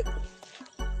jankata de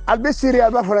albe siri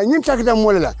alba fala nyim takata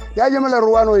mo la ya jemala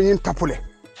ruwano yin tapule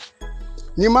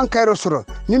ni man kayro soro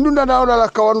ni dunda dawla la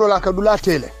kawando la kadula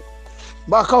tele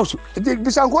ba kawsu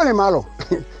bisan ko ne malo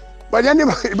ba jandi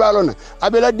ba lona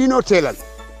abela dino telal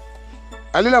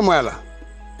alila moyala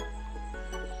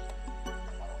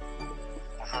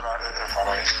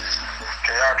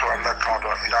ke ya to Allah kan do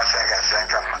nda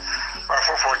senga ba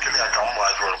fo kili kan mo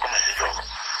ajo ko me jogo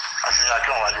asin ya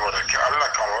kan wajo ke Allah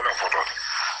kan wala foto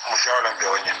musawala be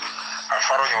wonyen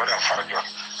afaro ni wala farajo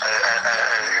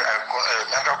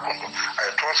nanga kundu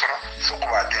tosoro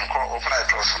sukuba denko ofna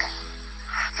tosoro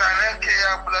sanan ke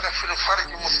ya bula da fil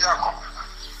farji musyako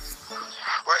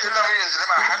wa illa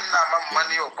yuzlima hanna man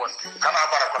yobon kana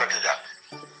bara ko da ja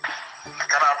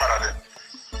kana bara de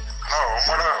no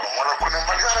mola kunu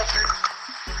mali ala fi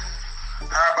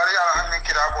bari ala hanni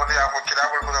kirabo de ya ko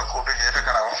kirabo buga ko be yete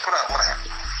kana on fura mona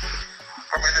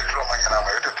ko me de tro manyana ma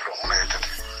yete tro mona yete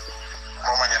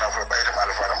mo manyana fo bayde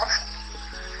mal fara mona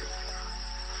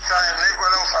sai ne ko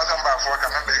law fa kan ba fo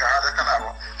kan be ga hada kana bo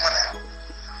mona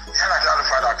yana da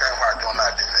alfa da kai fa dona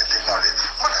din nole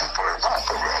mona ko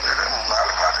de mo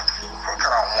alfa ko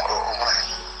kara mo mona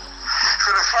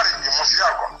fil farji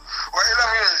musyako wa ila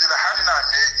yuzila hanna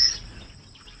meji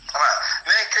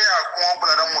ne ke ya ko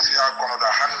bula da musyako no da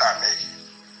hanna meji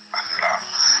Allah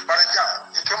baraja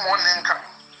ite mo ninka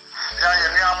ya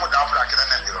ni amu da afla kiran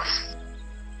ne biro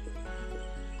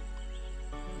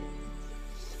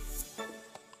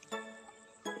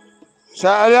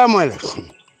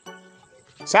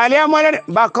Salia mole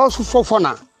ba kausu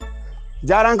fofona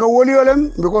jaranka woli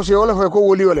olem because yola fay ko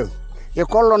woli olem e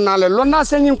kollon na le lonna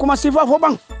senyin kuma sifa fo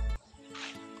bang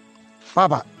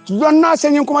papa lonna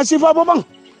senyin kuma sifa fo bang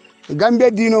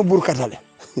Gambia dino burkatale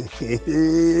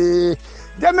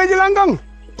deme jilangang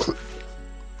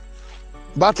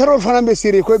bataro fana be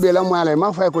siri ko be la moyale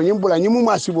ma fay ko nyimbula nyimu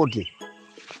ma siboti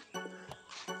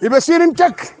ibe sirin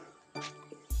tek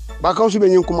ba kawsu be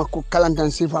nyin kuma ko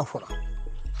kalantan sifa fora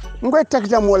ngoy tek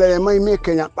jam wala may me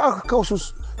kenya ba kawsu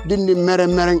dindi mere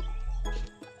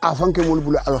afanke mul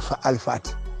bulu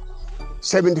alfati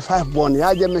 75 bon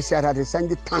ya jemme siatati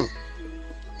sanji tan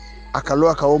akalo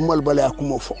aka o mal bale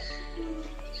akumo fo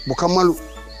bu kamalu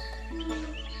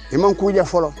iman kuja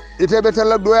folo itebe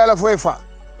tala do yala fo fa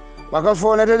baka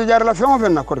fo ne de jar la fe on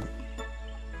fenna ko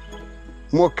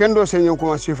mo kendo senyon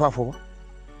kuma sifa fo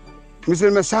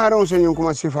misil me sahara on senyon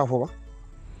kuma sifa fo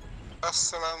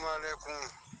assalamu alaikum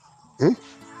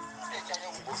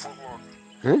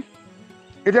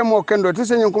ite mo kendo ti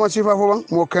senyon kuma sifa fo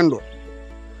mo kendo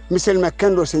misil me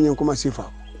kendo senyon kuma sifa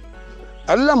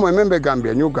Allah mo membe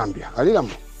Gambia New Gambia alila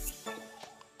mo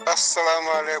assalamu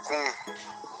alaikum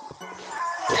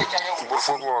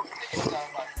burfugol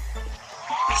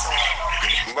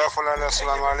ba fulana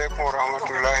assalamu alaikum wa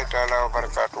rahmatullahi ta'ala wa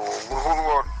barakatuh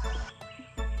burfugol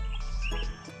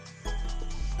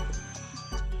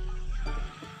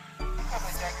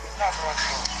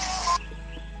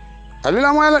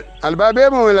alila mo albabe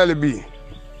mo wala libi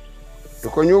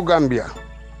ko New Gambia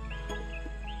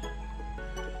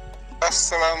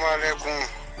assalamu alaikum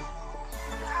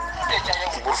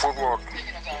burfugol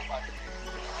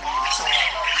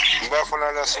ba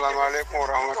fulana assalamu alaikum wa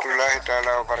rahmatullahi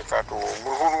ta'ala wa barakatuh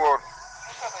burfugol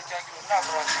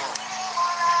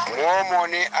momo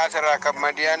ni atara kam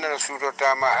madiana suto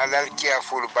tama alal kiya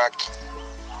ful baki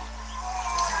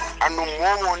anu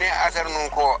momo ne atar nun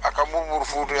ko aka bubur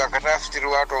fudu aka tafsir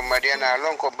wato madiana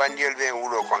lon ko bandiel be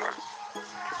wulo kono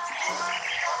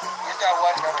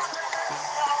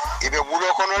ibe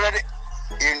wulo kono la de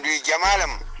indi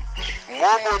jamalam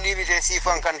momo ni bi te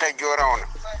sifan kanta jorawna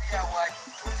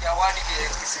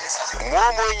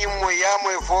momo nyimmo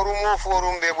yamo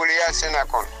forum be bul ya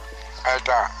senakon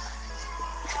alta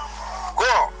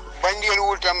go bandiel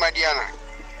wulta madiana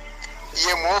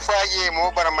ye mo faaje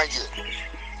mo baramaje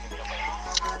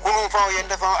kunu fa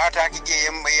yenda fa ataki je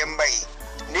yembai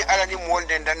ni ala ni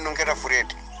molde dan non keta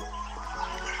furete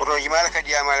oto jimal ka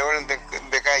diamal wala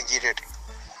be kay jitete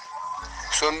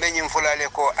so be nyim fulale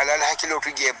ko alal hakilo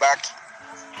tuje baki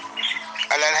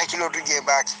alal hakilo tuje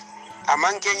baki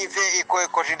amanke ni fe e koy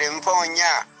koti de mfa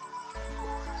onya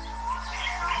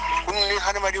kunu ni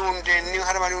hanama di wonde ni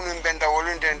hanama di wonde benta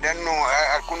wolunde dan no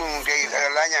kunu de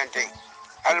ala nyante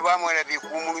alba mo la bi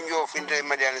kumulu njo finte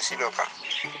madiana siloka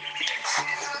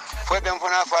fobe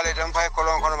mfona fale tan fay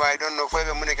kolon kono bay don no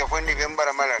fobe muneke fondi be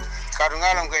mbara malal kadu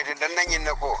ngalon ko ite dan nanyin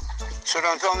nako so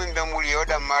don to min be muli o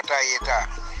dam mata yeta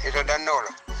ito dan nola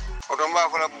o don ba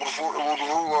fala burfu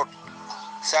wo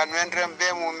san wendrem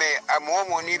be mu me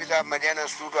amomo ni bita madiana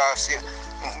studio asi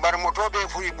bar moto be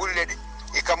furi bulle de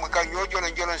e kam kan nyojolo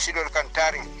jolon sidol kan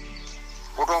tari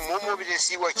o don momo bi de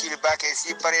si wakil bake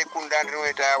si pare kundandre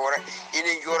weta wora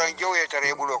ini joran jowe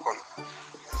tare bulo kono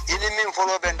ini min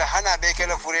folo benda hana be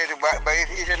kala furede ba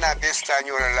ite na besta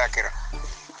nyola lakira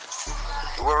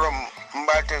worom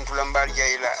mbaten tulambar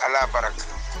jayla ala baraka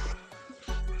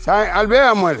sai albe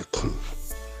amol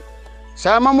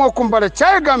sa mamo kumbare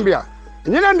chay Gambia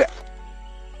nyilande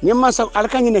nyimma sa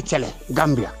alkanyi ne chele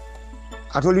Gambia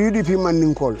atol UDP man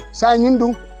ninkol sa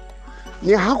nyindum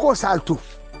ni hako saltu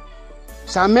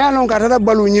sa melon gata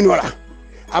balu nyinola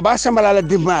abasa malala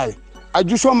dimay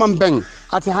ajuso mambeng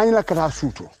ati hanyla kata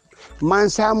suto man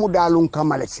samu dalun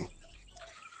kamalati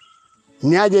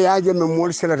yaje me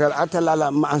mol selatal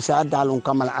atalala man sa dalun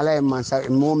kamal ala man sa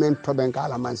moment to ben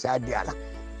kala man sa diala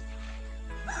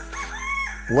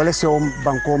wala se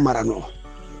banko marano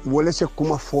wala se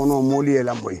kuma fono moli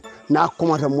la moy na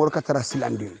kuma ta mol katara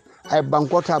silandin ay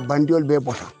banko ta bandiol be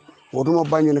bota wodumo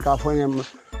banyu ka fone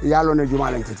yalo ne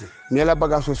jumalan titi ne la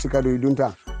bagaso sikado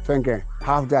dunta fenke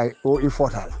half day o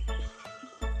ifotala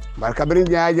barka birin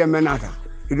jaaje menata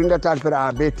idunda talpera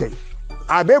abete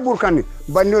abe burkani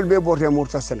bandiol be bote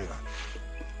murta Senegal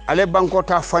ale banko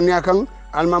ta fania kan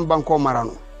alman banko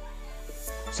marano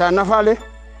sa nafale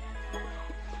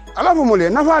ala fo mole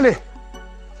nafale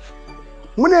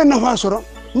mune nafa soro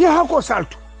ni hako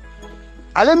salto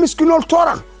ale miskinol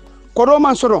tora kodo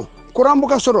man soro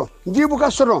kurambuka soro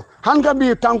jibuka soro hanga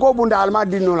bi tanko bunda alma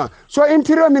dinola so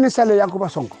interior minister le Yankuba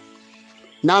Sonko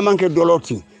na manke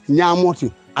doloti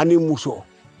nyamoti ani muso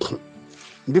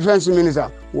defense minister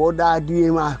woda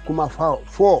diema kuma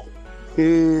fo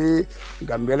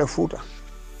Gambia le futa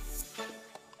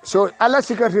so ala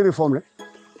security reform le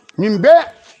nimbe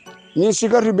ni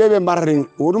security bebe marrin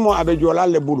wodumo abe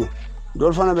jolal le bulu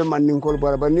dol fana be man ninkol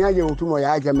bara ni aje wutumo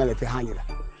ya jamele te hanila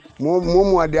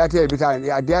mo adiate bita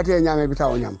adiate nyame bita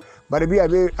o nyam bara bi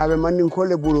abe man ninkol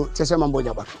le bulu cese mambo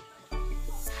jabato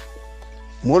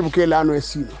mol buke lano e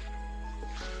sino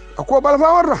ako bal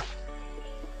fa warta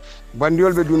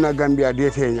bandiol be dunna Gambia de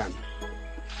teñan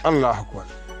Allahu akbar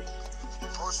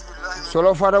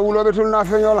solo fara wulobe tulna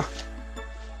feñola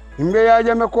imbe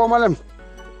yaajame ko malem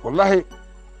wallahi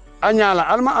anyala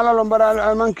alma alalo mbara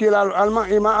alman kilal alma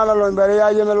ima alalo mbara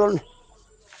yaajame lol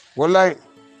wallahi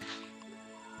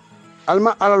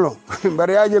alma alalo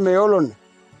mbara yaajame yolon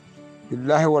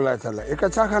billahi wallahi taala e ka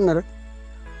chakan rek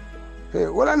hey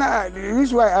wala na this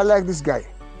is why I like this guy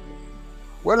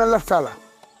wala laftala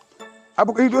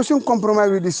abu he doesn't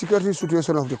compromise with the security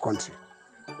situation of the country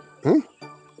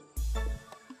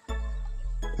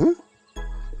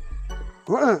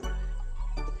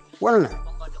wala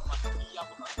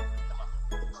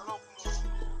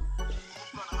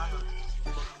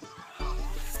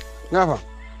nafa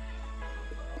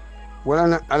wala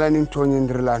na ala nin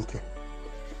toñendirlante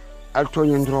al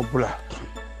toñendiro bula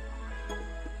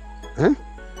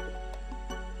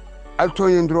al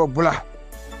toñendiro bula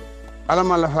ala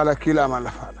ma lafala kila ma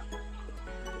lafala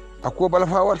ako bala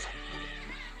fa warta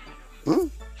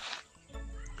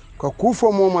ko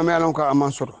kufo mo ma melon ko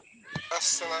aman soto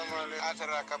assalamu alaikum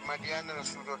atara kam madiana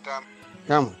rasulo tam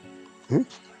yam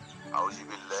auzu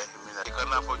billahi min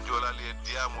kana fo jolali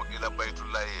diamu ila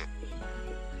baytullahi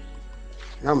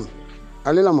yam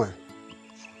alila moy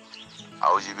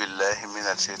auzu billahi min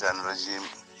ash-shaytanir rajim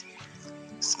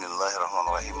bismillahir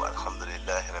rahmanir rahim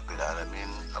alhamdulillahi rabbil alamin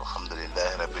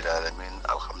alhamdulillahi rabbil alamin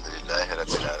alhamdulillahi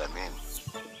rabbil alamin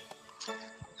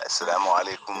assalamu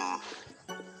alaikum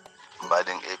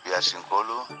badin APS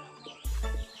Kolu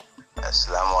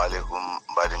assalamu alaikum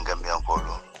badin Gambian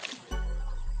Kolu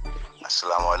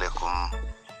assalamu alaikum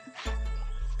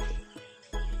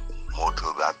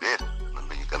moto babel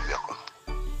be Gambia ko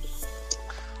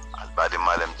albadi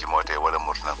malam jimote wala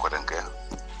murna ko denke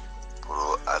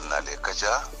pour annale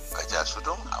kaja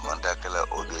sudum amanta kala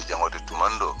audio jangote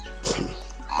tumando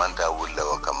manta wulla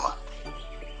wa kama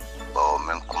bawo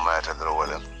men kuma ta dro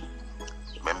wala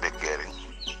men be kering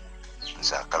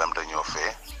sa kalam ta ñofe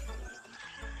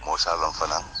mo salon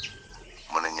fanan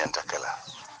mon ñanta kala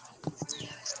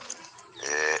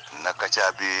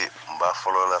nakacha bi mba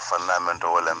folo la fundamento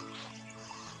wala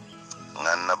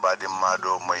nganna badi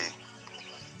mado moy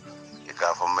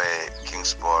ka fo me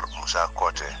Kingsport Musa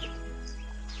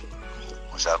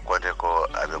Kote ko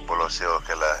abe bolose o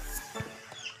kala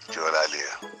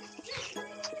jolalia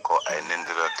ko ay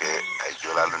nendira ke ay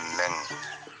jolalu neng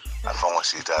alfongo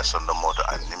sita sondo moto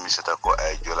an nimisata ko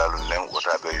ay jolalu neng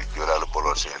wota be jolalu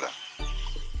bolose la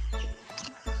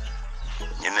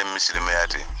ñene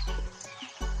muslimiyati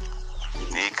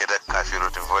ni kada kafiru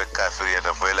te foy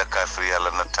kafiriyata foy la kafiriya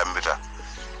la na tambita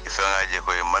ifengaje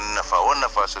ko man nafa wonna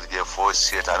fa so je fo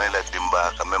setane la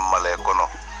dimba ka mem mala kono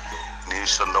ni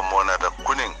sondo mona da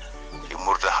kuning e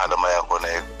murta halama ya kono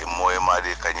e moye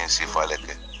madi kanyin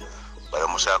sifaleke bara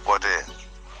Musa Kote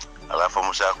ala fa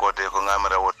Musa Kote ko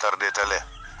ngamara wo tarde tale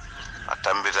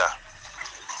atambita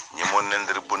ñi mon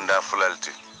nendir bunda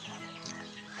fulalti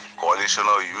coalition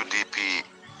o UDP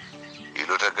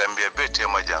ilota Gambia bete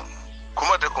majang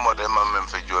kuma de mamem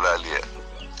fe jolaliya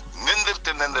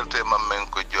nendirte mammen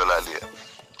ko jolaliya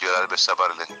jolal be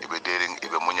sabarlen ibe dering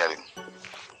ibe munyaring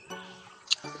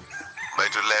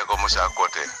baytullahi ko Musa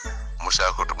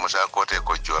Kote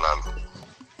ko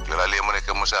jolaliya mo ne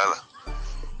ke Musa la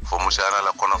fo Musa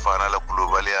la kono fana la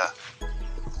kulubaliya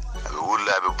abe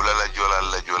wulla abe bulala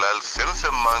jolal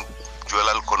fem man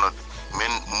jolal kono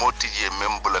min motije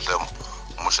mem bulatam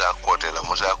Musa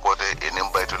Kote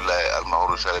enin baytullahi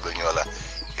al-mahru shalabe nyola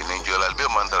enin jolal be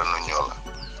mandara no nyola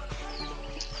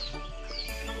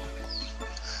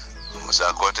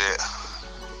Musa Kote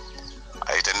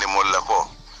aytandi molla ko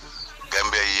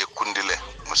Gambia ye kundile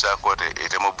Musa Kote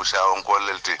etemo busa on ko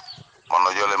lelti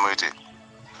mono jole moyti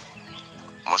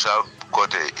Musa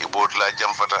Kote ibotla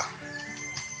jamfata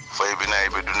foy bina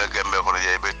be duna Gambia ko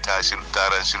yebe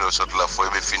taran silo sotla foy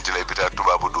be fintile bita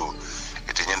tubabu do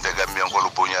iti nyente Gambia ko lu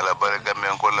bunya la bare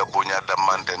Gambia ko la bunya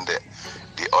damantende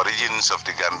the origins of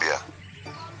the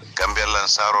Gambia lan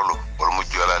sarolu wol mu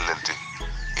jola lelti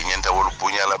inyenta wol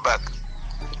bunya la bak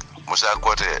Musa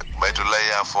Kote baytullahi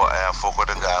ya fo ko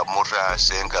nga murta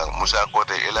senga Musa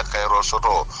Kote ila kayro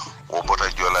soto wo bota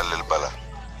jola lel bala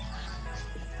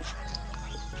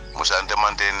Musa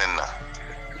ndemante nenna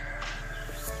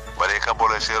bare ka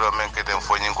bolo sero men keten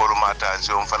fo nyin ko lu mata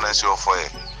si on fanansi o foye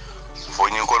fo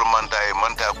nyin ko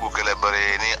manta ku kele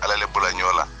bare ni alale bula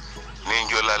nyola ni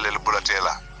jola lel bula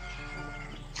tela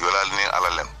jola ni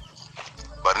alalem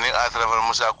barni atra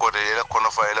Musa Kote ila kono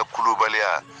fa ila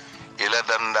kulubaliya ila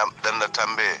danda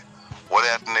tambe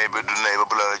wala atne be dunna be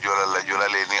bula jola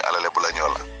le ni alale bula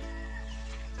nyola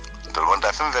tol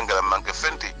wonta fem vengala manke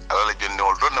fenti ala la jonne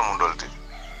wol donna mun dolti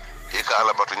ika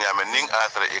ala batu nyame ning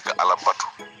atra ika ala batu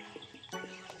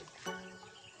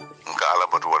nka ala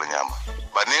batu wala nyama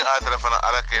ba ning atra fana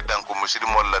ala ke danko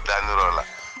muslimol la daniro la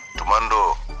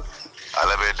tumando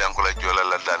ala be danko la jola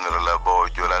la daniro la bo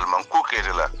jola man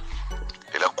kukete la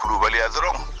ila kulu bali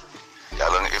azron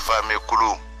yalla ngi fami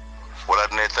kulu wala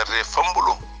ne tare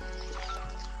fambulu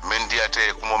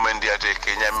mendiate kumo mendiate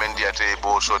kenya mendiate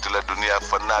bo soti la dunia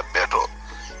fanna beto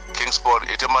Kingsport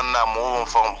ite manna mo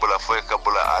fam bula foy ka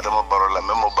bula adama barola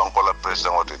memo banko la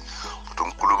president wote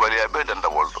tum kulubali abe danda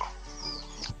woldo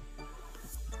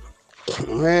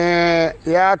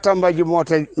ya tambaji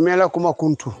mota mela kuma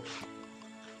kuntu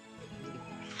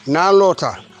na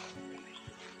lota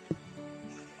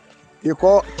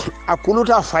iko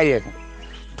akuluta faye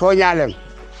to nyalem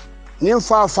nim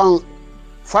fa fan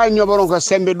fa nyoboron ko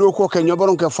sembe do ko ke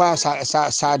nyoboron ko fa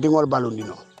sa dingol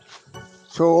balundino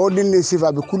so odinne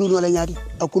sifa be kuluno la nyaadi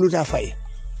akuluta faye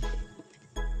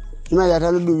ima ya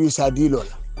talu du visa dilo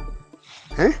la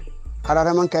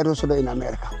arara man kayro so do in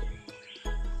America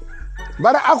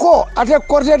bara ako ate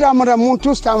korte da mata mun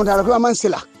tous tamata ko man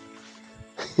sila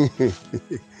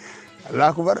Allah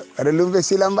akbar ada lumbe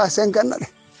sila mba 50 na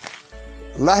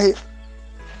wallahi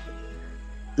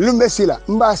lumbe sila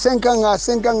mba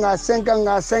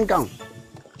 50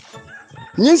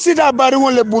 ni sida bari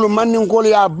wole bulu man ni ngol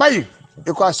ya bay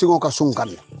e ko asigo ka sunkan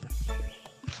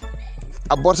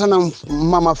abortana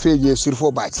mama feje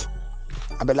surfo baati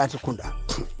abelati kunda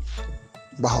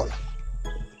bahola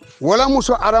wala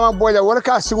muso arama boja wala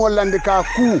ka singo lande ka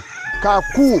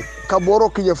boro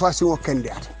kije fasingo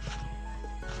kende ata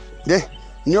de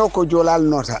nyoko jolal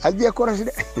nota aje ko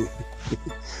raside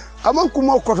amon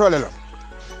kumo kotole lo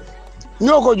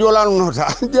nyoko jolal nota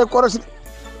aje ko raside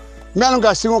men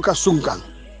ga singo ka sunkan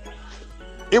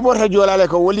ibota jolale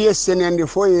ko wali senende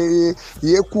fo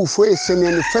ye ku fo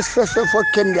senende fes fo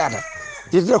kende ata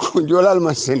dite ko jolal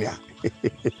man senya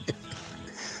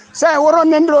sai woro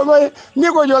nendro boy ni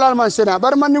ko jolal man sena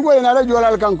bar man ni ko ina la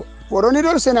jolal kanko woro ni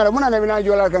do sena muna ne bina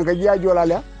jolal kanka jiya jolal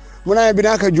ya muna ne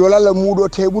bina ka jolal la mudo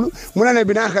tebulu muna ne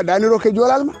bina ka daniro ke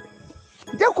jolal ma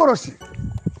de korosi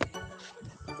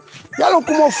yalo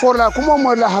kumo forla kumo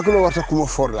mo la haklo wata kumo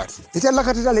forla ite la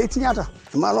katita le itinyata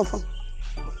malo fam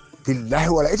billahi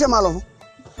wala ite malo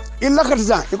illa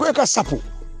katita iko ka sapu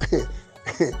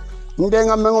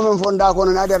ndenga mengo men fonda ko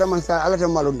na dara man sa alata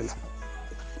malo ndila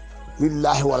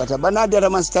billahi wala ta bana dara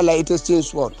man stella ite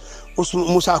sport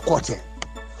musa kote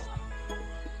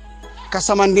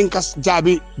kasamandin kas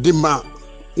jabi dimma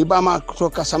ibama to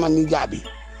kasamandin jabi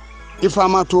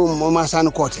ifama to mama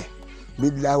san kote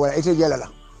billahi wala ite jalala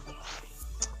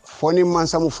foni man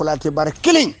samu fulate bar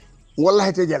killing wallahi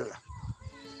ite jalala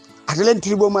atelen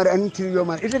tribo mari an tribo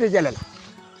mari ite jalala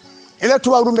ila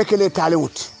tuwa rumbe kele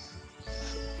talewut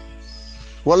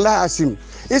wallahi asim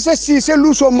isa si se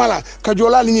luso mala ka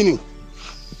jolal nyini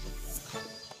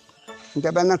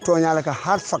ndabana toñala ka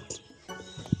har fak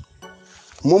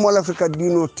momo l'Afrique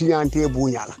dino tiñante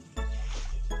buñala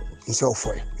nso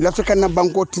foy l'Afrique na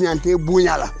banko tiñante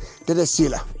buñala tede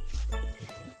sila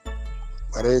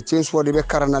bare change wodi be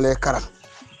karana le karan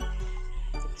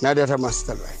na data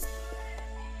master way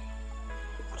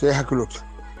te hakulut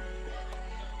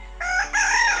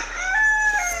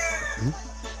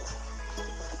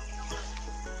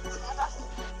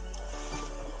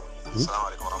assalamu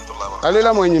alaikum warahmatullahi wabarakatuh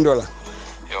alila mo nyindola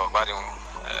yo bari mo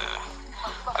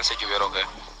alse jubero ke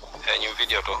ñu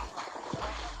video to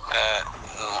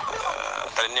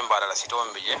tali nimbara la sito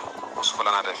mbije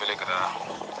usufala na fele kata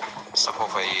safo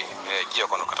fay jiyo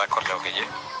kono kata korte o keje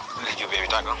li jube mi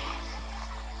taga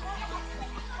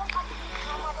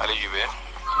ali jube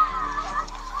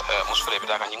musfale bi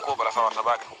taga nyinko bala fa warta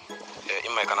bak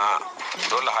imma kana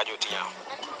do la hajo tinya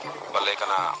walla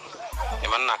kana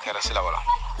imanna kera sila wala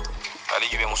ali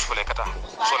jube musfale kata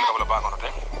musfale kabla ba kono te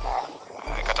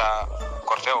kata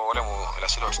korte o wala mo la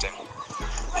silo tem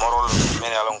morol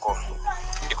men yalon ko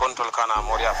e kontol kana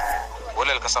moriaf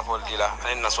wala ka safol dila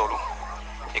anen nasolu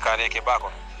e kane ke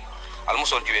bako al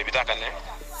musol jube bi takane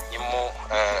nyimmo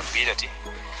bidati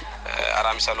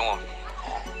arami salungo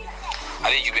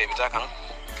ali jube bi takan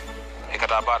e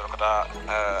kata bar kata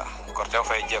korte o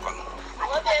fay jekon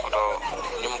oto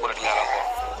nyimmo ko lati yalon ko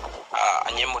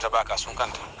anyemmo tabaka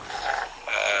sunkanta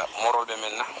morol be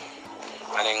menna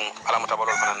anen alamata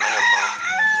balol fanan nanyol ko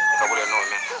kabule no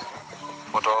men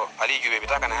oto ali jube bi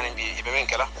takane hanen bi be men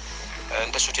kala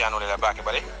nte sutiano le la baake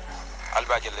bare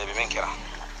albaaje le be men kala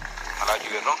ala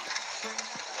jube no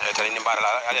tani ni mbara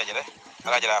ala jele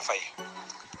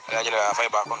fay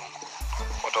ba kon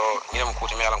oto ñem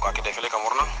kuti mi yalan ko akide fele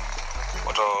kamurna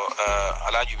oto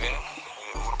alaji be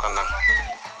murkanna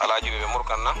alaji be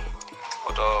murkanna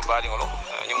oto baali ngolo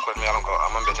nyim ko mi yalan ko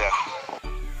amambe te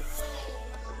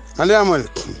ali amol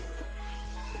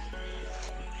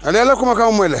ali ala kuma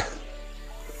ka mo le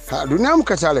ha dunya mu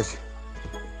ka challenge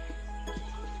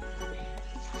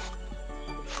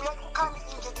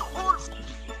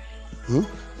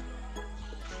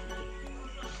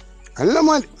Allah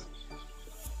mal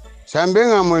sambe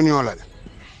nga mo nyola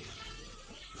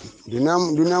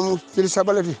dunam til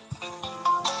sabalati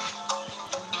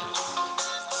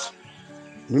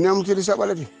dunam til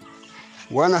sabalati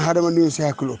wana hadama dun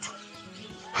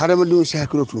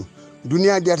sakilotu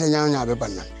dunya diata nyaanya be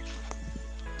bannan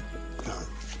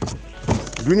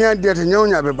dunya diata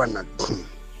nyaanya be bannan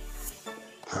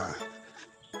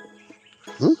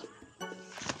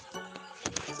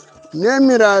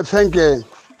nemira fenke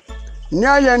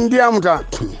nyaya ndiamta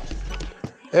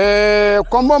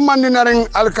kombo mandinaren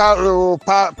alka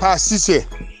pa sise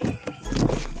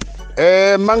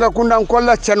manga kundan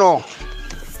kolla cheno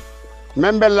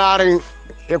membe larin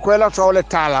e ko la tawle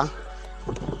tala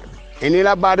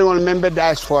enila badingol membe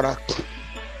diaspora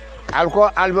alko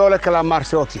albewle kala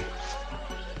marsoti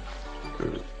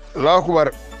Allahu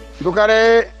akbar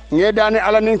dukare ngedani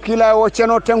alanin kila wo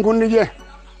cheno tengundi je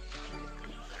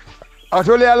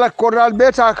atole ala koral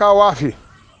beta ka wafi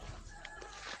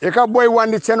e ka boy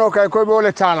wandi cheno kay ko be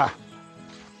wole tala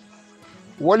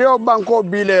wole o banko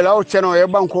bile la o cheno e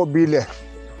banko bile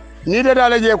ni de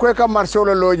dale je ko ka marso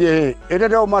lo loje e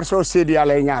de o marso sedi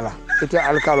ala nyala ite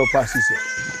alkalo pasise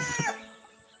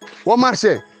wo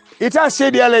marché ita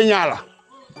sedi ala nyala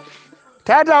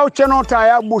tata o cheno ta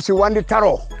ya busi wandi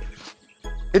taro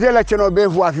ite la cheno be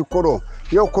wafi koro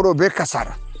yo koro be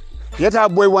kasara yeta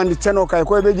boy wandi cheno kay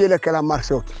ko be jele kala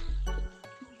marché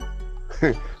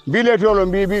bile tolo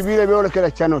bile be wala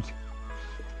kala cheno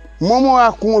momo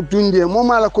a ko dunde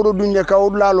momo ala ko dunde ka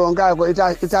udlalo nga ko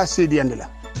ita sedi andila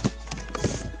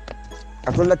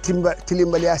atola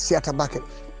tilimbali asiata bakel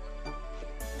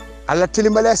alla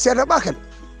tilimbali asiata bakel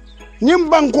nyim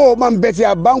banko man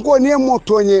betia banko ni mo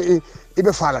tonye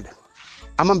ibe falade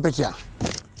amam betia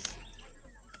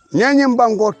nyanyim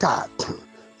banko ta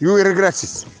you regret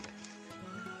it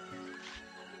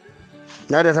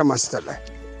nada ta mastala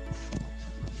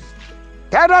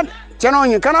tada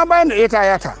chenonyi kana bayin eta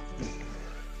yata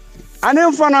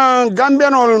anen fana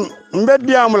gambianol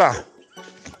mbediamla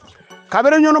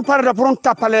kabere nyono parda pour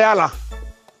tapale yala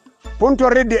pour to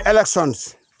ready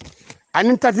elections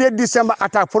anin 30 December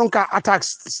attack pour ka attack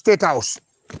state house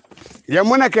ya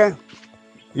monake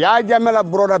ya jamela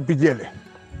broda bijele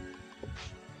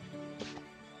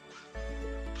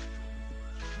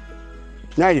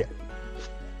nyaye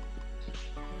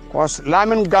kos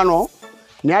lamin gano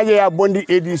nyaje ya bondi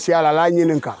ADC ala la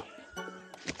nyininka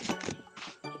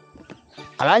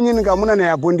muna na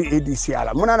ya bondi ADC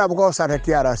ala muna na buko sa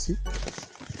TRC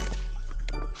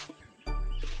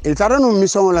itaranu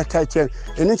mission la tache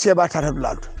eni cheba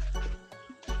taradulado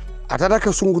atata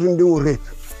ka sungurindi wore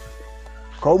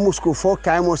ko musku fo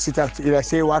time sita ila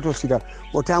say wato sita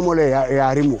o time le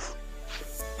ya remove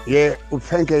ye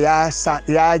ufenke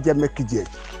ya jemme kije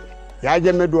ya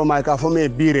jemme do ma ka fo me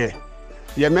bire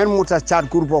ye men muta chat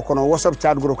group ko no whatsapp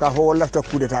chat group ka fo wala ta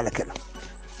coup d'état la kala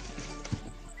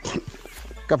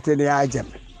capitaine ya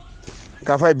jemme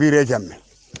ka fay bire jemme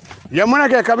ye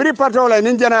monake kabiri parto la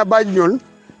nin jana bajul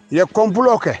ye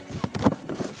komploke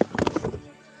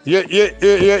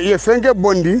ye fenge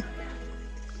bondi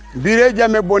bire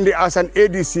jame bondi asan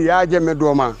ADC ya jame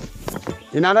doma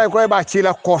inana ko ba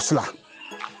chila kosla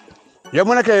ye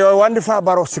monake yo wandi fa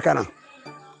baro sikana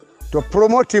to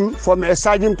promote him from a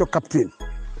sergeant to captain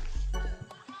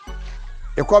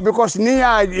e ko because ni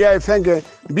ya fenge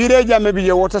bire jame bi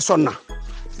ye wota sonna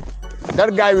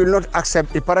that guy will not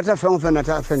accept iparata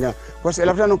fenata fenga because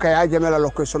elafta no kay jame la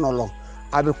location long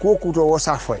abe koku to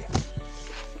wosa foy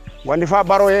wandi fa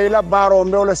baro ye la baro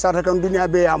mbewle sata kan dunia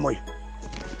be ya moy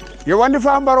ye wandi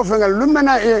fa baro fengal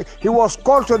lumena he was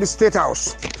called to the state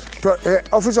house to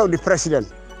office of the president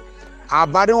a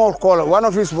bari all call one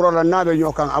of his brother nabe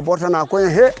nyokan abortana ko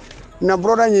he na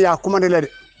brother ni ya commande le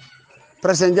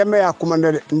president jamme ya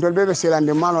commande le ndol bebe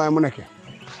selande malo ay muneke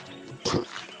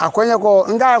akonya ko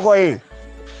nga ko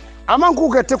aman ku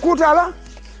ke te kutala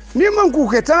ni man ku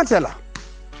ke tantela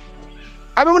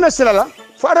abe muna silala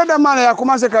fara da mana ya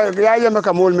commencer ka ya yeme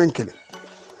ka mol menkele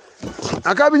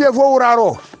akabi je fo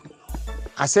wuraro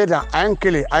aseda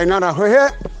ankele ainana ho he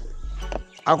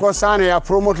ako sane ya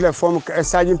promote le form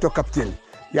sergeant to captain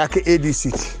ya ke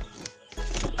ADC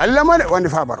alla mane wandi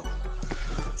fa baro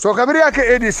so kabiri ya ke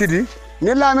ADC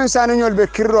ni lamin sane nyol be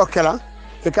kirro kala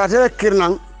e ka tele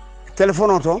kirnan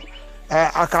telephone to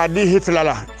aka di Hitler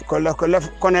la ko lef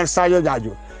Colonel Sadio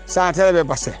Jaaju sa tele be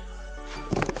basse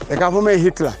e ka fo me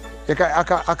Hitler e ka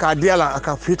aka diala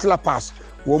aka Hitler pass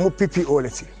wo mu PPO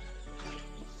leti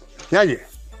yaji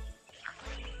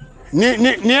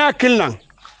ni akil nan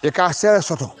e ka sere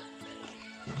soto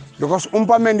because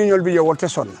umpa mendi ñol bi je wolte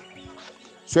sonna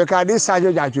so ka di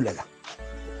Sadio Jaaju la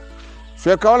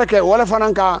so ka wala ke wala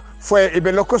fananka fo e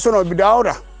be lokosono bi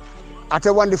dawda ate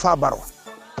wandi fa baro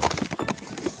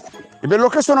ibe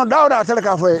location dawda atele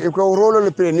ka fo e ko rolo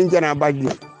le pre ninjana baji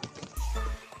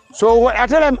so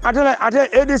atele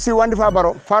ADC wandi fa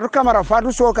baro fatu camera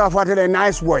fatu so ka fatele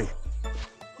nice boy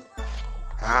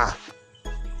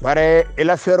bare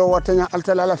ila fero watanya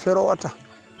altala la fero wata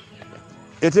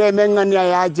ete mengan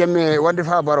ya jeme wandi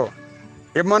fa baro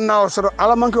e manna o so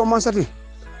ala manke o mansati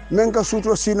men ka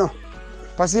suto sino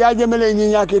parce ya jeme le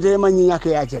nyinya ke te man nyinya ke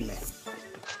ya jeme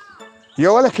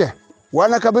yo wala ke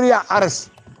wana kabriya aras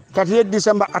 30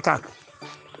 December attack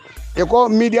eko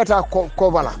media ta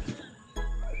ko bala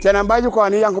tena baji ko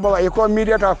ani yanko baba eko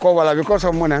media ta ko bala because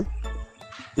of money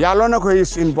ya lona ko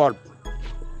is involved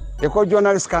eko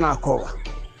journalist kana ko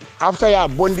after ya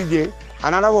bondi je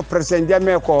anana ko president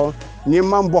jame ko ni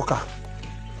mamboka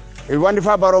e wandi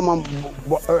fa baro mam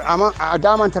ama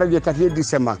adama traje 30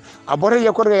 December abore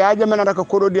ye ko ya jame na ka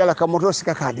kodo diala ka moto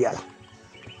sika ka diala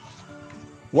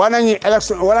wana ni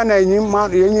election wala na ni ma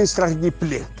ni strategy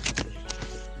play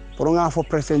pour nga fo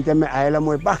president jame ayela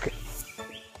moy bakke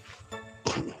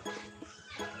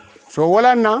so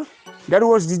wala na that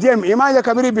was the game image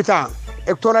kabiri bita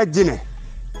ektora jine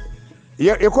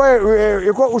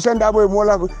eko usenda boy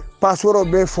mola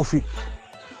password be fofi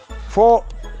fo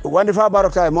wandi fa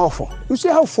barota mo fo you see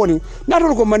how funny not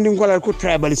ko manding ko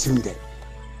tribalism de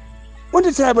what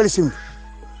is tribalism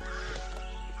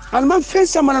alman fen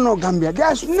samana no Gambia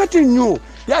there's nothing new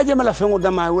ya jemala fengo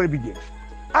dama wel bije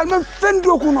alman fen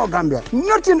do ko no Gambia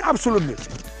nothing absolutely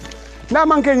na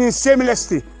manke ni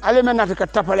semilesti ale menata ka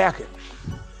tapale yake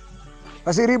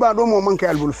parce que riba do mo manke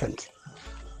albul fent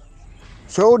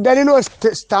so dalilo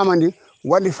stamandi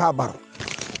wali fa baro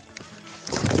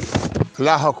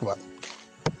Allahu akbar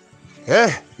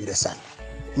ndesan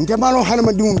nde malo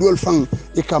halma dum dol fan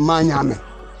e ka mañame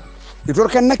itor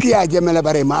kan nak ya jemela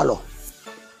bare malo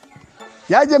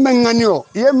ya jeme nganio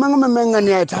ye mangame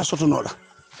mengani ay ta sotono la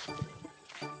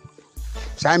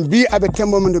sam bi abe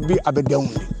tembo mendo bi abe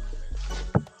dewndi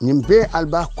nyimbe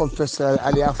alba confesseur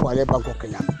aliya fo ale banko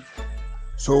kenyam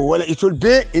so wala itol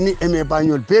be ini eme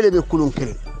bañol be le be kulun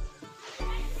kere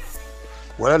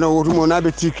wala no wotumo na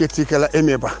be tike la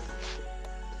eme ba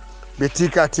be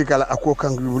tika la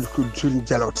akokan kulun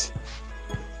jaloti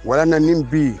wala na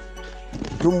nimbi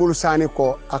tumbul sani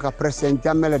ko aka president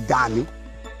jamela dani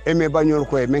eme bañol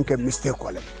ko e menke mistake ko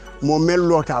le mo mel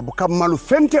lota bu kamalu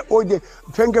fente oje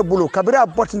fenge bulu kabira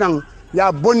botnan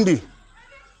ya bondi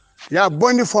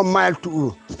from mile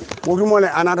to wotumo le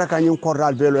anata kanyin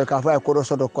koral belo e ka fa ko do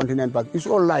sodo continent back it's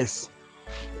all lies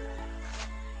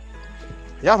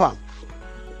yafa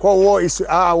ko wo is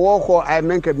wo ko ay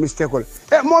menke mistake ko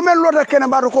e mo mel lota kene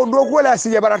ba ko do ko la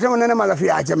siye barate mo nene mala fi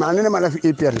ajama nene mala fi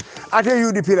EPR ate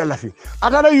UDP la fi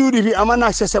atara UDP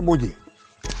amana sese boji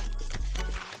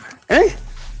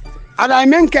ada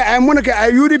menke ay monke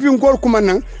ay UDP ngor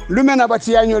kumana lumena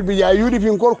bati yanyol bi ya UDP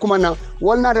ngor kumana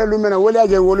wolna de lumena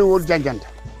wolaje wol janjanta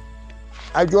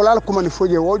ay jolal kumani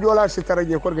foje wo jolal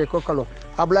sitaraje korge kokalo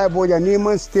ablay boja ni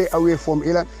man stay away from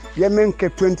ila yemenke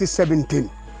 2017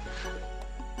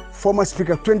 former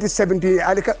speaker 2017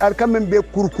 al kamem be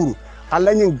kurkuru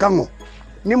alla nyin gango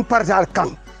nim parti al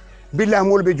kan billahi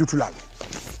molbe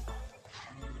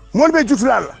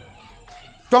jutulal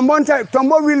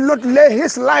Tombo will not lay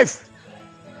his life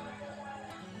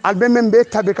albe membe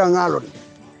tabika ngalon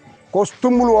ko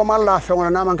stumul o malla fewna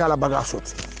naman kala bagasot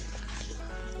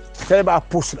teba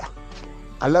pusla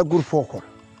ala gur foko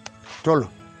tol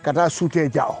kata sute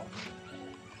jao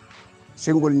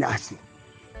singul nyaati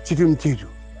citum tidu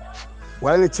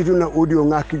wala citum na audio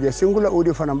ngaki je singula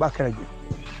audio fana bakaraji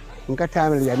nka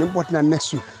tamel ya nimbotna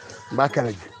next week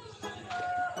bakaraji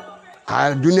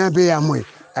a dunia be ya moy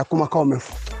akuma kaw me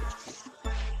fo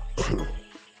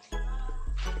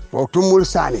o tumul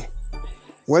sani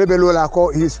wala be lola ko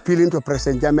is peeling to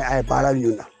president jame ay balal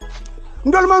yuna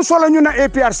ndol man solo ñuna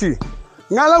APRC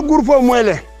ngala groupe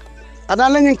moyle ada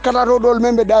lañu kadato dol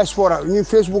membe diaspora ñu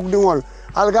Facebook di ngol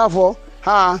alga fo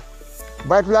ha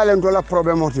baytula len to la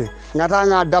problème oti ngata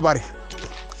nga dabari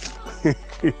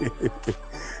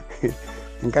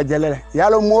nka jalele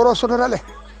yalo moro sototale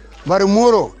bari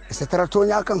moro c'est tra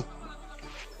tonya kan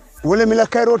wala mi la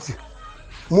kayroti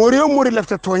mori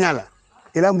lefta tonya la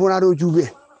ila mbonado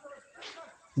jube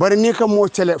bari ni ka mo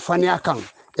cele fania kan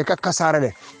e ka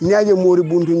kasarale ni aje mori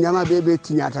buntu nyama bebe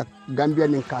tinyata Gambia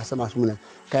nin Casamance mun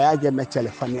ka yaje me cele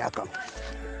fania kan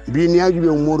bi ni aje be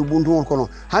mori buntu kono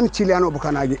han ciliano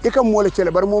bukanaje e ka mo le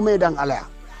cele bari mo medan alaya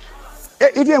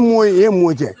e ide moy e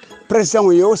moje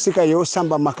president yo sika yo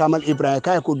Samba Makamal Ibrahim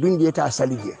kay ko dundi ta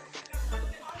salije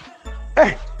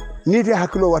ni de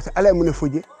hakilo wata alay mun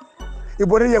fuje e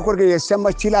bore ye korge ye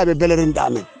Samba cilabe belerin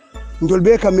damen ndol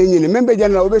be kam nyine membe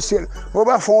janna obe sel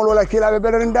oba fonlo la cilabe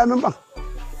belerin damen ba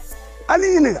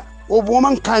ali ni ga o bo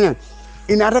man kanyan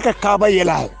ina raka kaba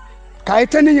yela kay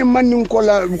tani man nin ko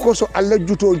la ko so alla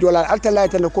juto jolal alta la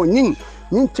tan ko nin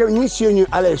señu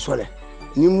alay sole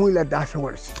ni muy la dafa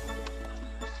warsi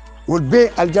wol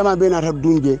be aljama be na tab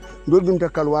dunje dol dum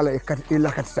takal wala e kat e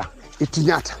lakata e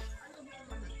tinyata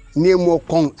ni mo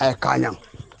kon ay kanyam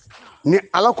ni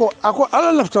alako ako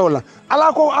ala lafta wala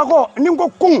alako ako ni ko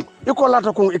kun iko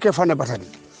lata kun ike fane batadi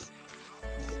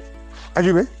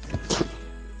ajube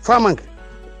famanke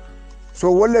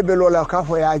so wolle be lola ka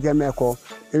fo ya jame ko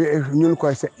ñun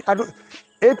ko se adu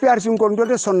APRC ko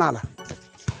ndolde sonala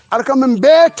alkam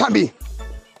be tabi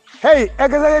hey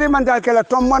exagere man dal kala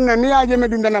tom mon ni ya jame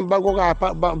dundana banko ka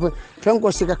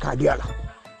fenko sika kadiala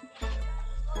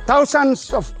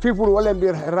thousands of people will be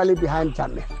rally behind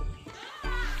Jammeh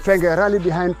fenge rally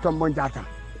behind Tombo Jata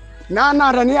na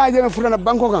rani aje me fulana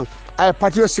banko kan ay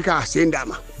patio sika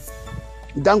sendama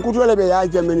danku to lebe ya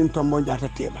Jammeh nin Tombo Jata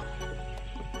tema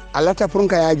alata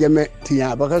prunka ya Jammeh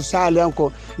tiya baka sale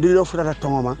ko dilo fulata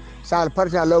tongoma sal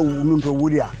parti ala nunto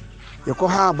wudiya e ko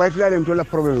ha baytla dem to la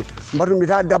problème mbatu mi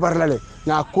ta dabar lale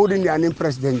na kodi ni anin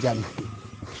president Jammeh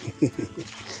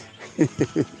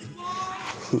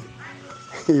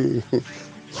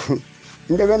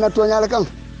ndebe na toñala kan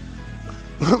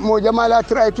mo jamala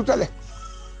tray tutale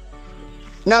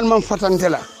nan man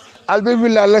fatantela albe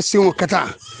villa la simu kata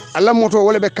alla moto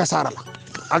wala be kasara la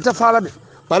alta fala de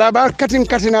bala ba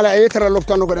katina la ayetara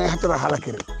loftano ko hatara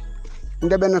halakire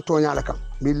ndebe na toñala kan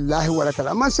billahi wala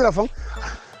taala man silafon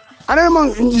ana man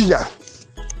njija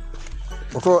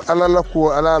oto ala la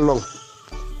ko ala long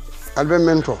albe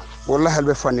mento wallahi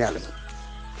albe fanyala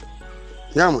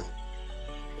nyama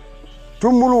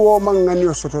tumbulu wo mangani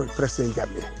o soto president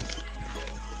Jammeh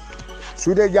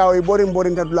sude jawo e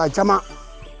borin dadula jama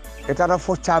e tata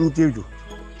fo chamteju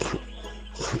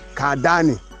ka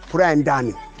dani pura en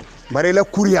dani bare la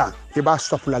kuriya e ba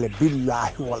soflale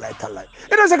billahi wallahi taala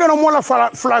ida se kano mola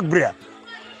flag bria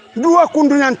duwa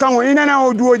kundu nyan tango inana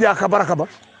o duwo ja ka baraka ba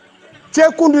ce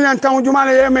kundu nyan tango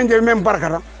jumala yemen je men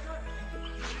barakata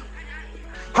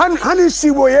hani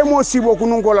sibo yemo sibo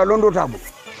kunun ko la londo tabu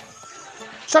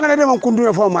sangane de man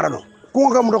kundu fo marano ko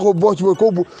ngam ko boci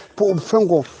ko bu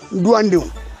fengo duande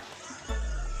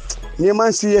ni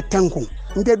man si tanku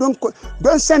nte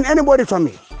don't send anybody to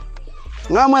me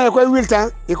ngama e koy wilta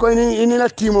e koy ni la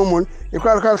timo mon e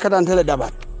ko kal kadantele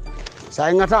dabat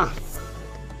say ngata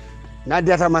na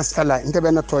diata masala nte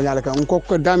be na toñala kan ko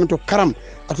daminto karam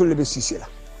atul be sisila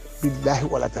billahi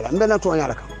wala taala be na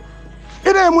toñala kan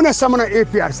ide mun samana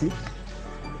APRC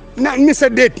na ni sa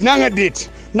date na nga date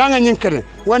nanga nyinkere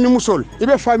wani musol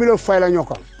ibe family of fayla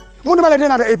nyoko mundu mala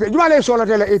dena da AP jumale so la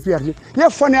tele APRC ye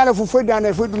foni ala fu foi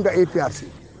dana foi dum da APRC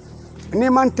ni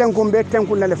man tenku be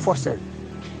tenku na le forcer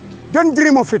don't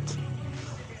dream of it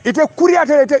ite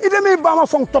kuriate ite me ba ma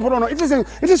fon toporono ite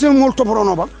sen mol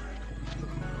toporono ba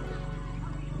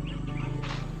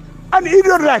an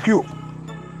idiot like you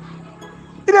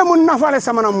ide mun nafale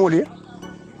samana moli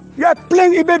ya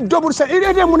plein ibe double sa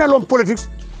ide mun alon politics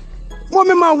mo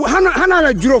mema hana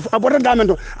la jurof abota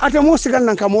damento ate mo sigal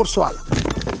nan ka mo swala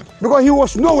because he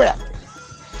was nowhere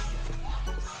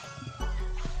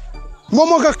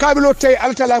momo ka kabilo tay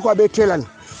altala ko be telan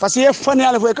parce que fani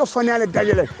ala fo ka fani ala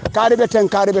dajale kaade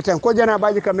beten ko jana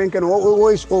baji ka menken wo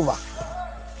is over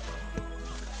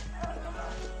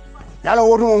yala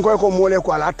wotu mon ko mole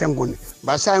ko ala tengoni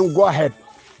ba say go ahead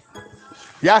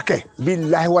yake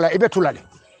billahi wala ibetulale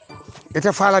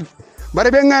ite fala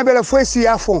bare be ngabe la fo si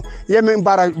ya fon yemen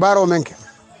baro menke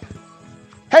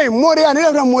hey moria ne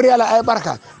la moria la ay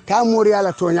barka ta moria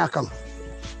la to nyakam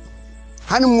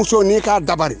han muso ni ka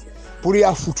dabari pour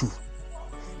ya futu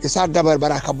isa dabar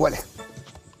baraka bole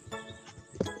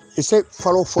ise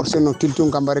falo force no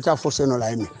tiltun kambare ta force no la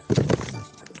yemi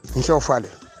nso fale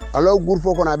alo groupe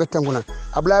ko na betanguna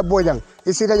abla bojang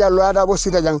isita ja lo ada bo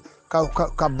sita jang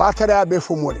ka batara be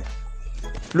fo mole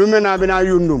lumena bina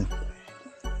yundum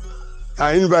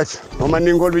invite o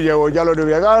maningol bi jewo jalo do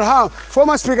ya ha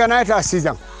former speaker naita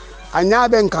season anya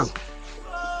benkan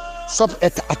sop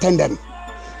et attendant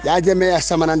ya jeme ya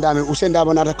samananda me usenda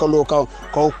bonata ko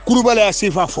kurubale ya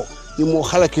sifa fo ni mo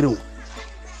halakiru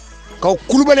ka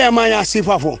kulubale amanya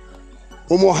sifa fo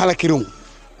o mo halakirum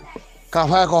ka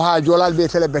fa ko ha jolal be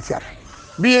tele betiar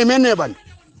bi menne ban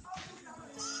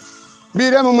bi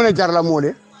rema mun jarla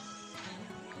mole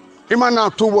imana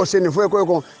tubo seni fo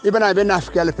ko ibana be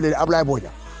nafiki ala pele Ablaye Boja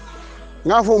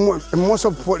nga fo mo so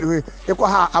e ko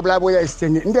ha Ablaye Boja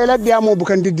esteni ndela diamo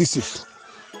bukan didisif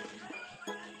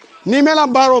ni mela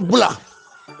baro bula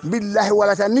billahi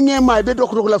wala ta ni ngema be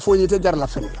dok la fo te jarla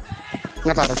fen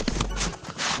ngata rek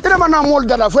ina mana mol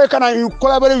dada fo kana you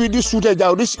collaborate with this shooter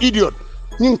jaw this idiot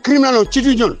nin criminal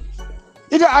citizen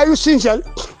ida are you sincere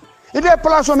ida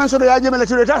place o men so do ya jemele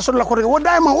tire ta so la ko wo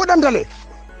dayma wo dandale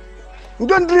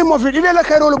don't dream of it ida la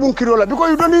kayro bun kirola because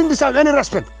you don't deserve any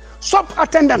respect stop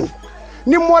attendant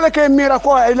ni mole ke mira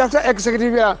ko ay la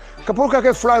executive ya ka pour ka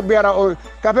ke flag beara o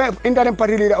ka be interim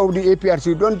party leader of the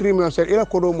APRC don't dream yourself ila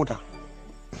ko do muta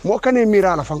mo kane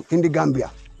mira la fang indi Gambia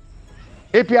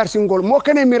APRC ngol mo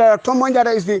kane mira Tom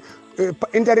Manjada is the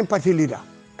interim party leader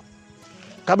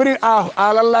kabiri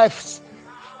ala life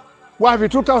wa bi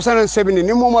 2007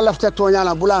 ni mo lafta to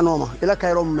nyala bulanoma ila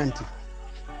kayro menti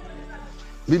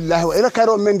billahi wa ila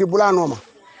kayro menti bulanoma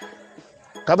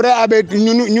kabiri abe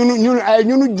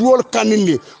nyunu juol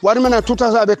kanindi wari mena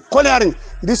 2000 abe kolearing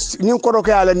this nyin ko do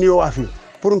kala ni wafi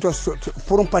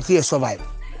pour party survive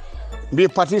be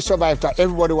party survive that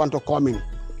everybody want to come in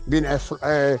being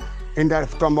in that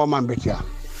Tombo Mambetia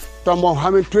Tombo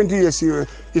having 20 years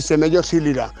is a major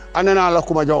leader anana la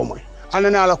kuma jawmoy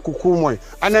anana la kukumoy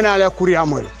anana la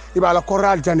kuriamoy ibala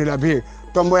koral janila be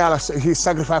Tombo yala he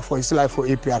sacrificed for his life for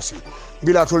APRC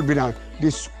bila tol bina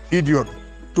this idiot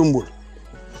tumbul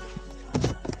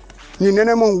ni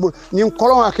nene mon ni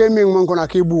kolon ake mi mon kona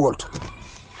ke buwolt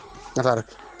ngata rek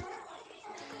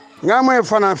ngamoy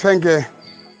fana fenke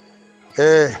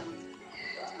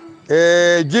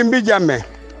Jimbi Jamme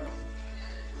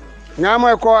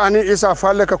ngamo ko ani Isa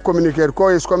Falle ka communiquer ko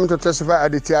is coming to testify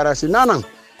at the TRC nanan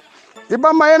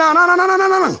ibamba yana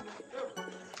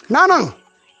nanan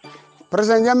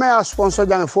president Jamme a sponsor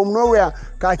jang from nowhere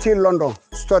ka ci London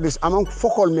studies among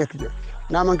focal make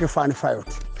naman ke fani fayot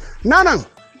nanan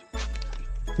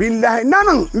billahi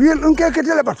nanan wil unke ke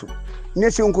tele batu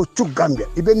nesi unko cuk Gambia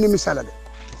ibenni misala de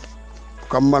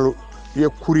kamalu ye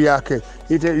kuriake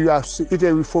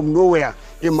ite from nowhere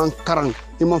iman karang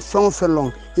iman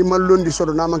fonfelong iman londi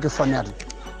sodo na manke fanyati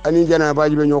ani jana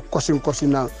baji be ñoo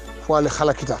kosina fo ale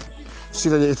khalakita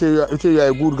sita ite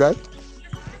ya good guy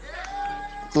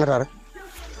ngata rek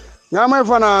ngama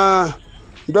fana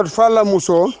dot falla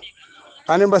muso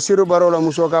ani Basiru Barola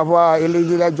muso ka fo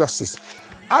elindi la justice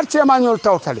arche mañol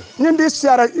tawtale ñindi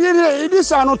siara idi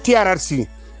sano TRC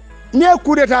ne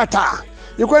coup d'état ta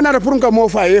iko na pour nga mo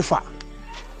fa yefa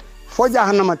fo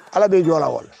jahannama ala be jola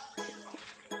wol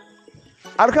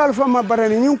arkal fama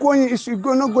barani ñin ko ñi is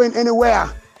not going anywhere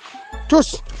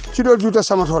tous ci do juta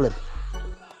sama tolem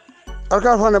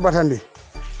arkal fana batandi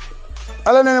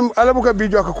ala ne ala buka bi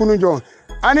joka kunu jon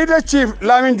ani the chief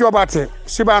Lamin Jobate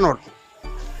Sibanol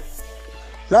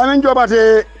Lamin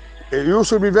Jobate you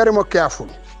should be very much careful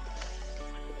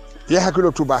ya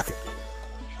hakilo tubake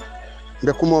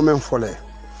be kumo men fole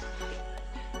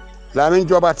Lamin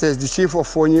Jobate is the chief of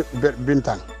Fonyi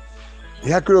Bintang. He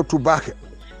had to back it.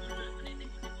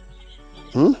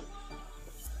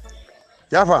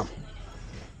 Yafa.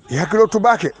 He had to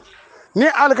back it. Ni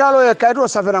alkalo ya kaito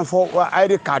saveran for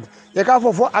ID card. You can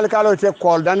for alkalo take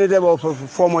call than it ever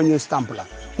for money stampler.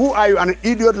 Who are you? An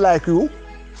idiot like you?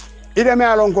 Ida me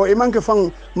alongo imanke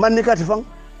fang manikati fang.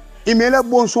 Imela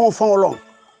bonso fang along.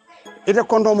 Ida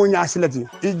kondo mo nyasilati.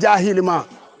 Ijahilima.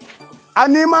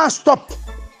 Anima stop.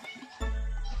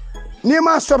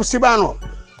 Nima stop Sibano.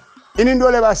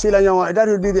 Inindole basila nyawa. That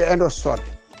will be the end of story.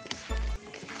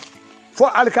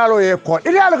 For alkalo ye call. Is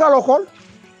it alkalo call?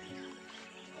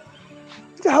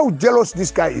 How jealous this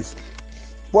guy is.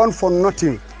 Born for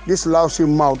nothing. This lousy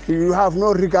mouth. You have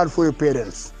no regard for your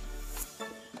parents.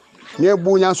 Ne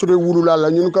bunya sure wulula la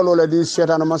nyun ka lola di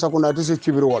setana masakuna ti se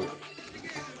cibir wala.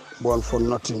 Born for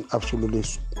nothing. Absolutely.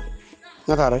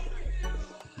 Ngata rek.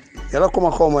 Yala kuma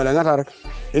xawma la ngata rek.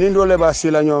 Inindole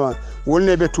basila nyawa.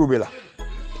 Wolne be tubila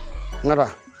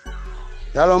ngata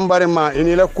yalo mbare ma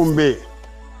inila kumbe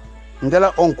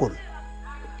ndela onkol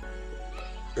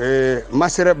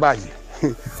masere baji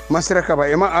masere kaba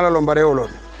ema alalo mbare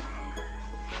olon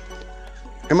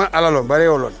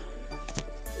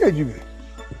ejibi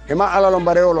ema alalo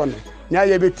mbare olon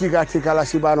nyaaye be tika la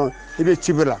Sibano ibe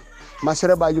cibila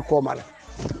masere baji ko mala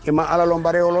ema alalo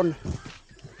mbare olon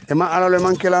ema alalo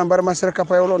mankela mbare masere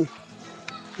kapa olon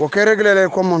o ke régler les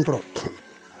commontres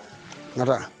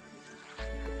ngata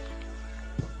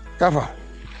kafa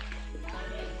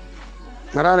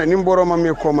Narana nimboro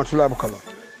mamme ko matula bakalo.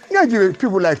 Ngaji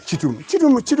people like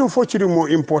Chitum for Chitum more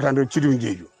important than Chitum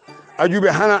Jeju. Ajube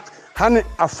hana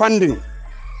a funding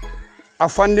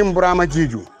Brahma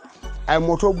Jeju. I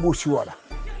moto bushi wala.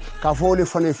 Kafole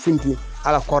fane finti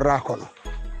ala korra kono.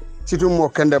 Chitum mo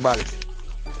kende bali.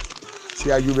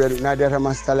 Si ajube na data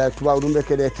mastala tuba udumbe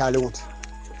kede talent.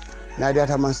 Na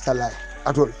data mastala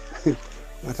atol.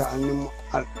 Mata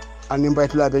anim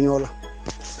baitula benyola.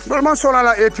 Normal sola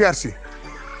la APRC.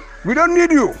 We don't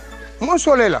need you. Mo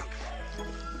solela.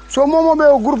 So momo be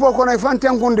o grupo kono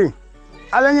fanten kundi.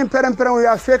 Alanyin perem we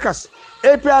are fakers.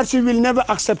 APRC will never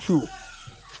accept you.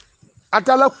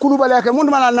 Atala kulubale yake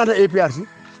mundu mala nata APRC.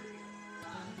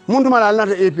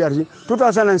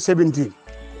 2017.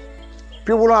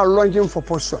 People are launching for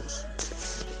positions.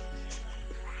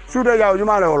 Suda ya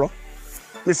ujumale olo.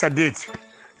 Mr. Date.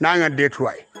 Nanga date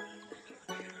why.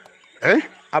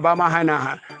 Abama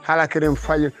hala kirim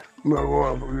fayi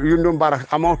yundum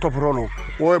barak ama top rono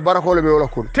wo barakole be wala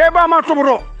kun teba ma top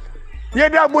ro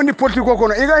yeda bonni politiko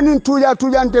kono iga nin tuja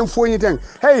ntem foñi ten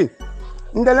hey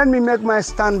let me make my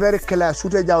stand very clear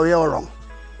sute jaw yewlong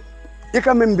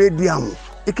ika membe diamu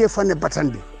ike fane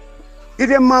batandi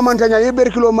ite mamantanya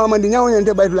yeberkilo mamandi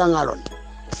nyawnente baytula ngalon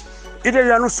ite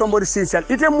yanu somebody sincere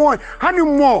ite mo hani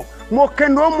mo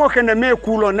kende me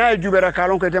kulo na jubera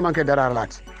kalon ko te manke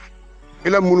dararlat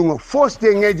ila mulungo force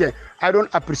de ngeje I don't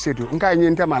appreciate you nka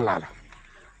nyente malala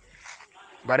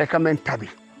bareka men tabi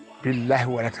billahi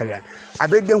wala ta'ala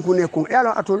abe den ku ne kun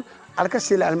yalo atul alka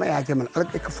sila alma ya jamal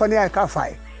alka ka fani ya ka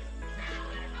fay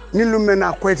nilu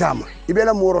mena koytama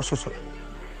ibela moro soso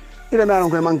ila me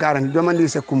ko man garan do man di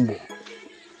se kumbo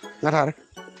ngata rek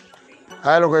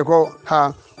aylo ko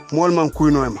ha mol man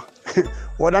kuyno ma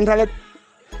wodantale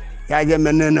ya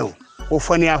jemme neno o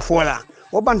fani ya fola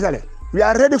o bantale we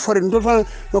are ready for it ndo fa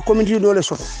no community do le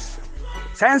soto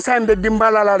sain be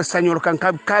dimbala la sañol kan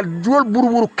ka jol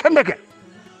burburu kendeke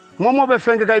momo be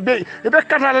fenge kay be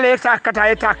kata le ta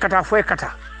kata fo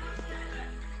kata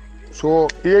so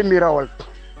e mirawal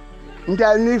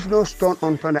ndal leave no stone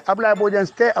unturned abla bojan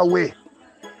stay away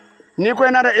ni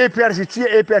ko nada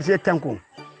APRC tanku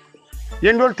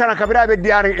yendol tan kabira be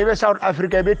diare e be South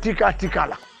Africa be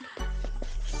tikala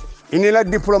ini la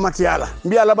diplomate yala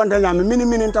mbi ala banta nyam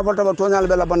mini tafata to nyal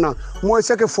be la banna moy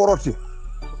seke foroti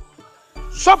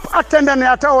sop attendant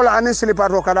ya tawla anin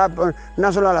silipato kada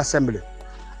National Assembly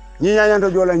ni nyanyanto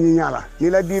jola ni nyala ni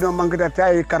la dino mankata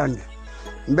tay karande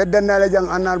beddanna la jang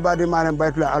annal badi mare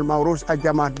baytul al mawrus al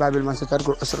jamaat babil masatar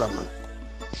ko assalamu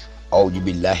a'udhu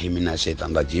billahi minash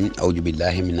shaitanir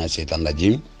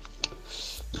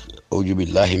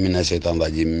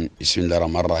rajim bismillahir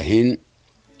rahmanir rahim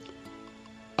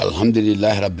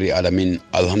alhamdulillahi rabbil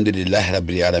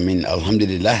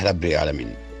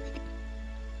alamin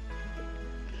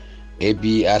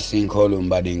ebi asin kolum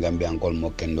badi Gambia ankol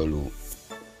mokendolu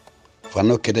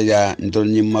fano kedaja ntol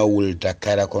nyimma wulta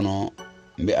kara kono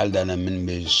mbe aldana min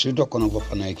be suto kono fo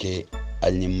fano ke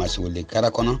al nyimma wuli kara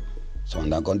kono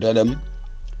sonda kontodem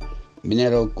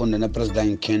binero kondo na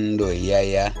president kendo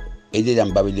yaya eje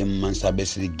jam babilim man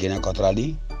sabesri gena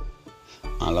kotrali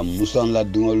ala muson la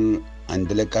dungol an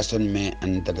delegation me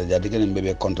an tata jadi ken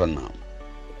bebe kontrolna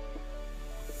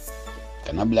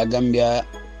kanabla Gambia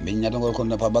be nyatangol ko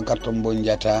nafa Bakar Tombo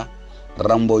Njata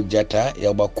Rambo Jata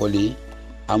yaba koli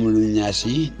amlu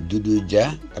nyasi Dudu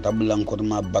Ja katabulan ko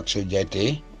ma Bakso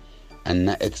Jate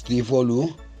anna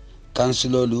extifolu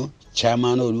kansilolu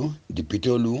chairmanolu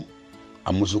dipitolu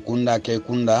amusukunda ke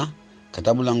kunda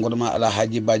katabulan ko ma ala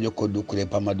haji bajo ko dukure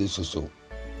pamadu susu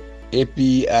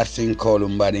APRC ko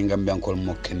mbadi Gambia ko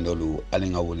mokendolu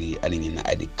alinga wuli alingina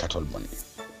adi katol bonni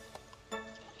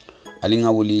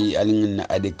alinga wuli alingina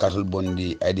adi katol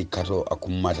bondi adi kato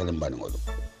akum matal mbani ngolu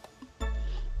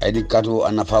adi kato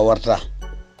anafa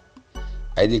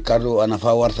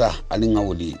warta alinga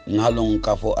wuli ngalon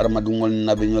kafo armadungol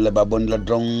nabe nyole babon la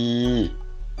drong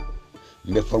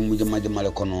mbe formu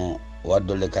jama kono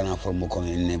wadole kana formu ko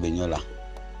nebe nyola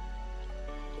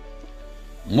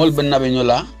mol ben nabe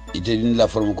nyola ite din la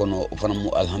formu kono fanamu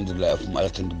alhamdulillah fum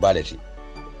alatandu baleti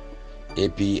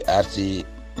APRC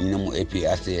namu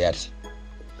APRC yati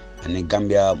ani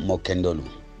Gambia mo kendolu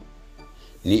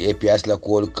ni APRC la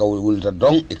ko kawulta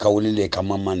dong e kawulile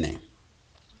kamamane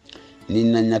ni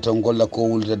nanyato ngolla ko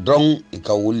wulta dong e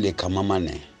kawulile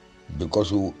kamamane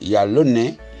because ya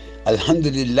lonne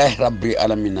alhamdulillah rabbil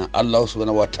alamin Allah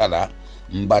subhanahu wa ta'ala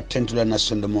mba tentula na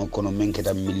sonde mo kono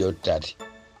menketa million tati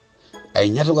ay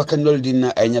nyato ka kendol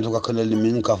dinna ay nyato ka kendol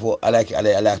min ka fo alaki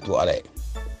to alay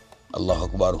Allahu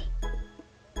akbar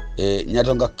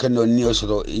nyato ka kendol ni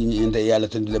osoto inte yalla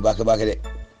tentule baka de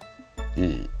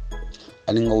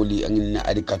ani ngawli angin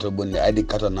adi kato bonde adi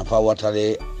kato na fa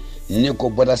watale ni ko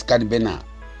bodas kad bena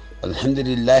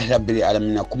alhamdulillah rabbil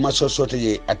alamin kuma sosote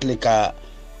je atlika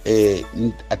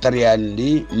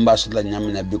atariandi mbasula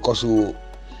nyamina because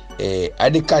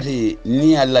adi kati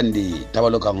ni alandi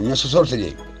tabalo kan nyo sosote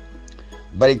je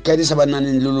bari kadi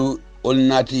sabanani lulu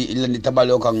olnati ilandi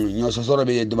tabalo kan nyo sosoro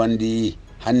be demandi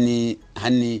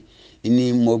hanni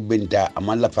ini mo benta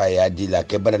amalla fa ya dila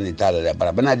ke barani tala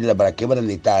bara bana dila bara ke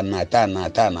barani tana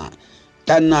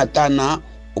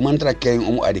o mantra ke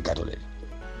o adi katole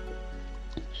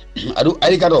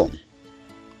adi kato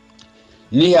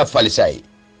ni ya falisai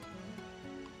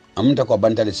amta ko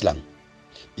bantal islam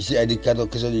isi adi kato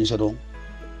keso ni soto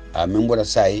a membora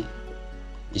sai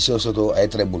iso soto ay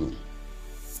trebulu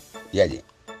yaje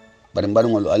bari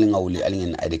ngol ali ngawli ali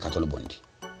ngin adi katol bondi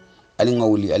ali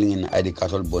ngawli ali ngin adi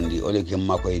katol bondi ole ke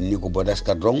mako ni ko bodas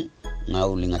kadron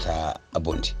ngawli ngata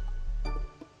abondi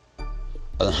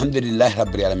alhamdulillah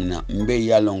rabbil alamin mbe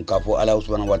yalon kafo ala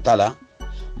subhanahu wa ta'ala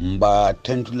mba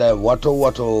tentula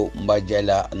wato mba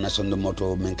jela nasondo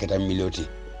moto men keta miloti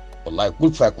wallahi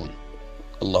kul fakun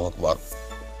allahu akbar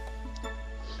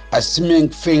asmen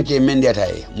fenke men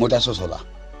detaye mota sosola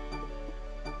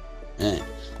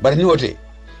bari ni wote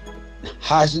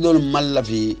hasidol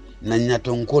mallafi na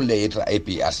nyaton kolle yetra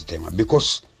APRC tema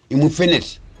because imu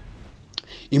fenet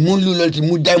imu lulolti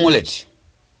mu daimoleti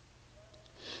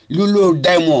lulo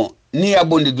daimo ni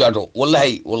abondi dwato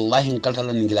wallahi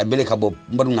kaltala ningila bele kabo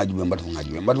mbadu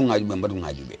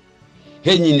ngajube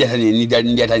henyi ndetane ni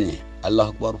ndetane allahu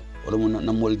akbar wala mun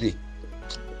namolti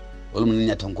wala mun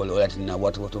nyaton kolle wala tinna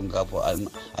wato ngafo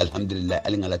alhamdulillah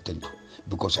alingala tentu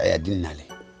because aya dinnale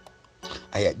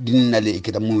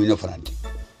ikita mu'mino franti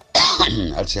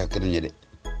alsiya kirnya de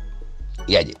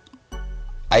yaje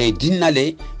aya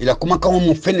dinnale ila kuma kawo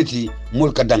mu feneti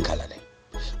mulka dankala de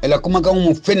ila kuma kawo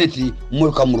mu feneti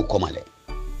mulka murkomale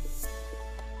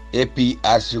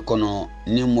APRC kono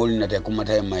ni mol nata kuma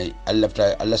tay may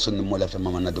Allah sunni mo lafta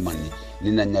mama na dumani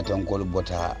ni na nyaton ko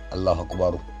bota Allahu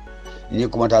akbar ni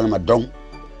kuma tal ma don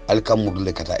alkamur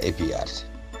le kata APRC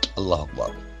Allahu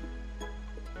akbar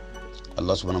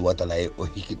Allah subhanahu wa ta'ala o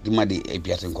hikima di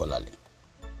APRC ko lale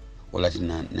wala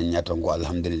na nyaton ko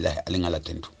alhamdulillah alingala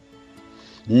tentu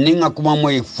ninga kuma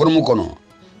moy formu kono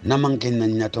namanke na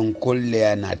nyaton kolle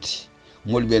anati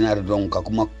molbe nar donka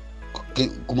kuma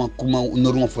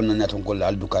noruma fonna nyaton kolle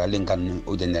alduka lenkan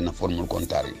o jende na formul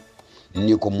kontari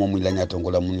ni ko momu la nyaton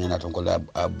kolla mun nyaton kolla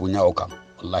bunya o kam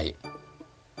wallahi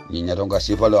ni nyaton ga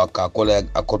sifalo akka kolla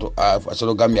akoto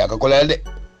asolo Gambia akka kolla de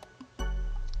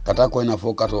kata ko ina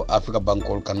fokato Africa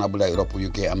bankol kanabula Europe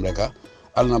UK America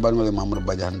alna banwale Mamadou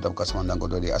Badiane tab kasman dango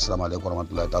dodi assalamu alaykum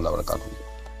warahmatullahi ta'ala wabarakatuh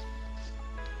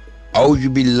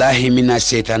أعوذ بالله من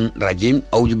الشيطان الرجيم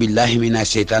أعوذ بالله من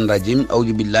الشيطان الرجيم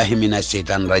أعوذ بالله من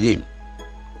الشيطان الرجيم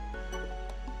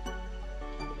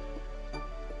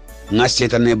nga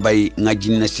setane bay nga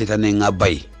jinna setane nga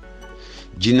bay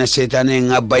jinna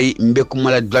setane nga bay mbe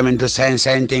kumala dlamento science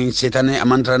setane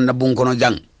amantra na bunkono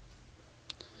jang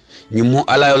nyimu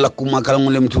ala la kuma kala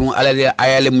ngulem tumu ala de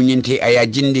ayale munyinti aya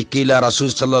jindi kila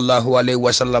rasul sallallahu alaihi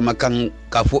wasallam kan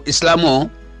kafu islamo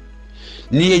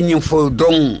ni nyi fo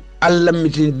dong alla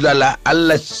mitin dala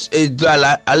alla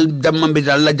dala al damman bi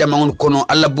dala jamangon kono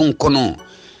alla bun kono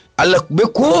alla be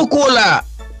kokola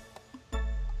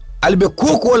albe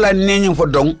kokola nenyi fo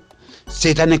dong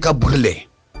setane ka burle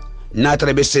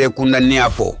natra be sere kunda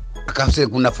niafo aka sere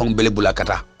kunda fon bele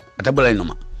bulakata atabala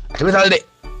noma atabetal de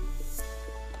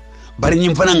bari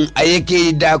nyim fanan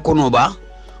ayeke da kono ba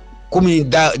kumi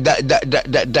da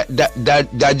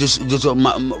juso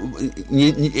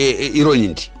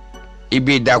ironyinti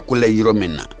ibe da kula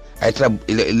iromena aytra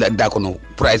da kono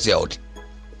price out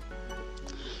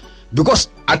because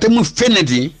atemu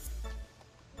fenedi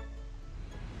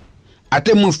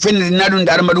nadun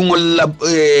dar madun wala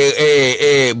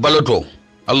baloto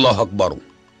Allahu akbar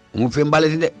mu fe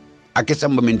balati de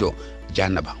akesamba minto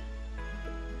jannaba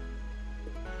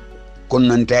kon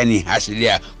nan tani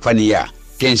hasilia faniya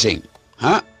kenseng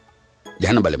ha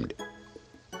jahannaba lemde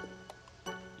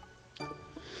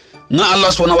na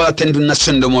Allah subhanahu wa ta'ala tendu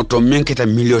nasende moto menketa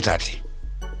miliotati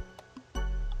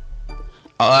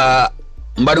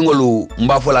mbadungolu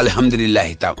mbafol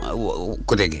alhamdulillah ta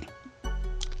kotege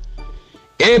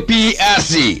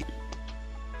APRC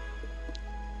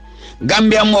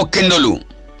Gambia mo kendolu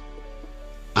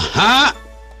aha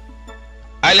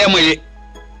alemwe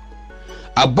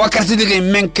Abubakar Sidiki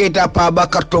menketa pa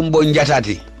Bakar Tombo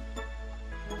njatati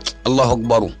Allahu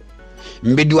akbar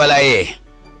mbidi wala ye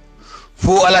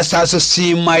fo ala saso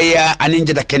simaya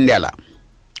aninjata kendela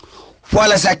fo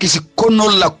ala sakisi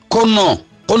konol la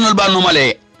konol ba no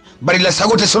male bari la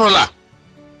sagote sonola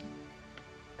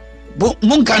bo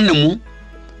mun kanemu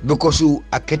because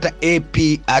aketa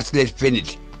APRC le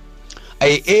feniti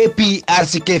ay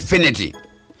APRC ke feniti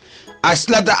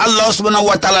aslata Allah subhanahu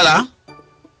wa ta'ala la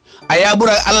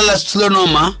ayabura ala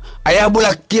slonoma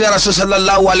ayabula kila rasul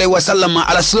sallallahu alaihi wasallam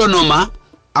ala slonoma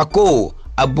ako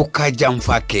abuka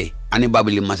jamfake ani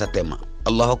babili masatema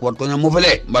Allahu akbar to nyamo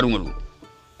fele barungulu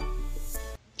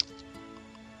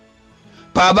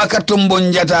Pabaka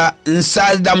tumbonjata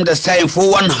nsal dam da sayin fo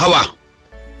 1 hour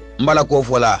mbala ko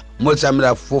fola mol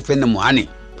samira fo fenne mo hani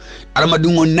adama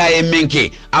dungo naye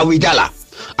menke awitala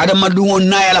adama dungo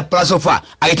naye la place fa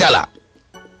ayitala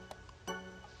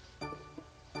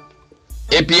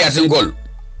APRC ngol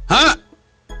ha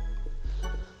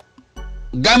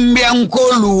Gambia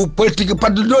ngolu politique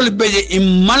padol beje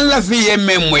imman la fi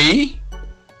yemme moy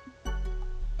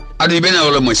adu bena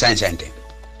wala moy sansante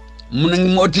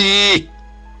mun moti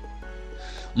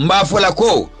mba fola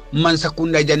ko man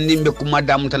sakunda jannimbe kuma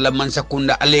damtala man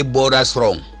sakunda ale boda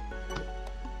strong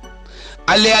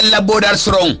ale alla boda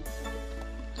strong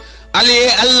ale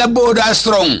alla boda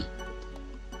strong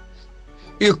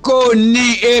iko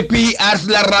ni APRC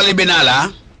la rally benala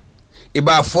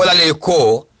iba fola le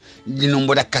ko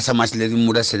dinumbo da kasamas le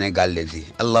muda Senegal le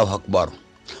Allahu akbar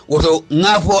woto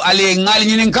ngafo ale ngal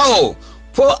nyinin kawo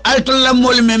fo altola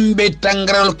mol membe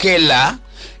tangral kela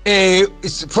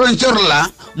frontier la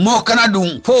mo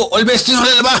kanadum fo olbestino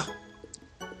le ba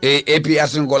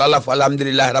APRC ngol Allah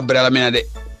alhamdulillah rabbil alamin de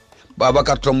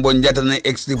Babakar Tombon jata na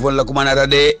extifon la kuma nara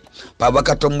de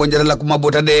Babakar Tombon jata la kuma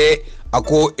bota de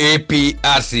ako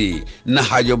APRC na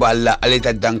hajoba Allah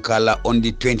aleta dankala on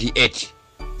the 28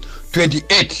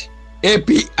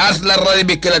 APRC la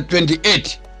ralibe kala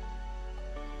 28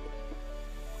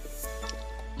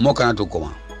 mo kanatu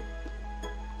koma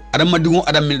adama dungo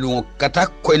adama dungo kata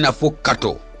koina fo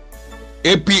kato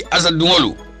APRC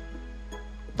dungolu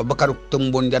Babakar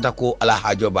Tombon jata ko ala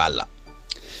hajoba Allah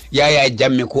yaya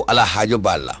jamme ko ala hajo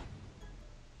balla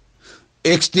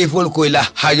extifol ko ila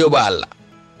hajo balla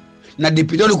na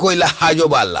dipitol ko ila hajo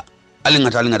balla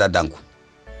alingata danku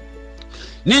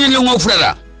nini lungo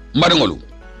frada mbadngolu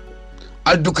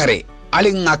aldukare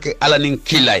alingake ala nin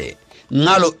kilaye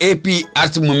ngalo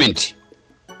APRC movement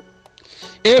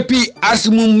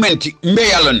mbe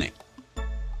yalone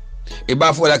e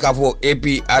ba fo la ka fo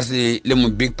APRC le mo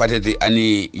big party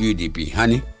ani UDP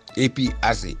hani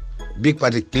APRC big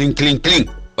party clean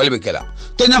wala be kala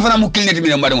to nya fana mu clean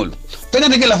mi mbadangol to nya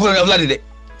de kala fo la de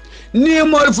ni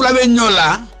mo fula be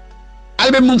nyola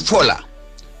albe mum fola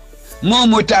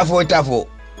mo tafo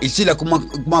ici la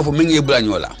kuma fo mingi bula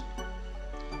nyola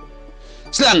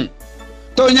slang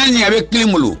to nya ni abe clean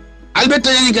mulu albe to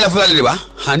nya ni kala fula de ba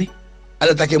hani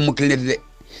ala take mu clean de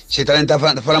setan ta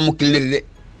fala mu clean de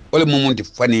wala mo monti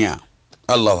fania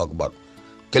Allahu akbar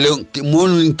kele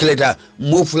mon kleta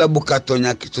mo fula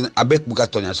bukatonya abek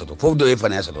bukatonya soto fof do e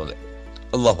fana soto le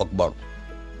Allahu akbar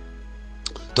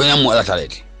tonya mo ala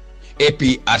taleti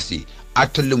APRC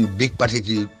atolum big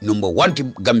party number 1 to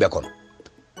Gambia kono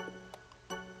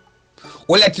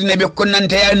wala tinebe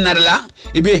konante ya narla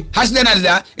ibe hasde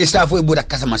narla istafo e buda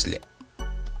kasamasle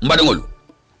mbadangol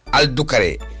al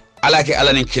dukare alake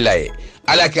alanin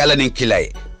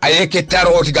kilaye ayeke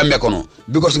taro oti Gambia kono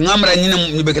because ngamra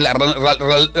nyina be kala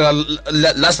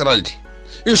lasralti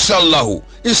inshallah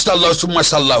summa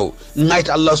sallahu ngait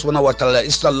Allah subhanahu wa ta'ala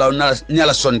inshallah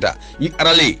nyala sonta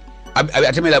arali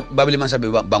atemela babli mansabe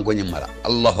banko nyimala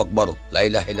Allahu akbar la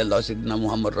ilaha illallah sayyidina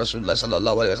Muhammad rasulullah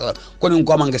sallallahu alaihi wasallam kono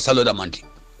ko mangi sallo da manti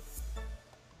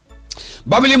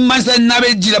babli mansa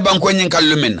nabe jila banko nyin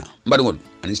kallumenna mbadgol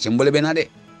ani sembole benade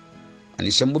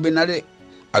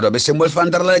ado be sembol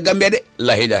fantar la Gambia de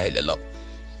la ilaha illallah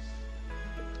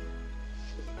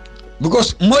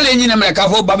because mole nyina mala ka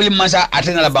fo babli mansa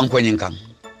atena la banko nyin kan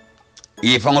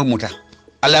yi fangol muta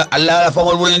Allah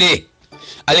fangol wulde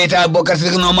aleta Bokar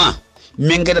Sidinoma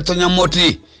mengeda tonya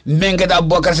moti mengeda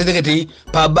Bokar Sidikati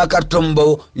pa Bakar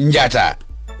Tombo njata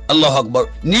Allahu akbar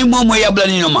ni momo yabla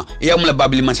ni noma yamla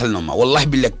babli mansal noma wallahi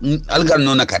billah algar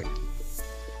nona kare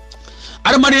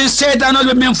armadi setanol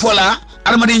be men fola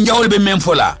armadi njawol be men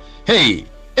fola hey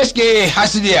est-ce que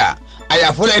hasidia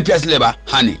aya fola e pièce leba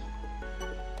hani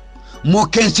mo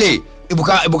kense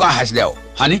ibuka hasidia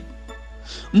hani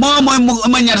mo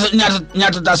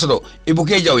nyata tasoro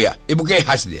ibuke jawya ibuke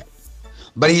hasidia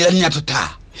bari ila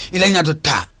nyata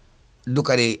ta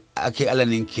dukare ake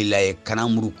alanin kilaye kana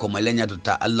muru ko malanya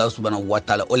ta Allah subhanahu wa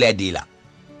ta'ala oladila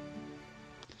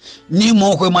ni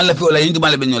mo ko malla fi wala yindi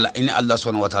malla be nyola ini Allah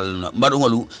subhanahu wa ta'ala mbadu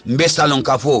ngolu mbe salon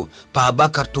ka fo pa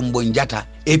bakar tumbo njata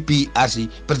APRC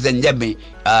president jamme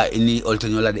ini olto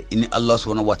nyola de ini Allah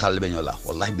subhanahu wa ta'ala be nyola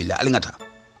wallahi billahi alingata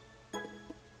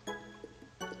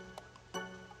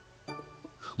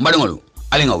mbadu ngolu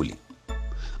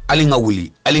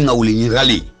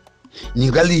alingawuli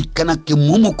ni rali kana ke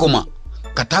momo koma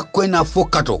kata ko na fo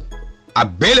kato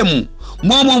abele mu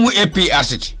momo mu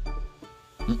APRC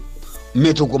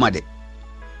meto koma de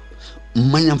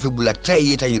manyam fi bula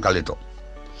tayeta ni kaleto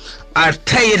a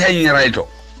tayeta ni rayto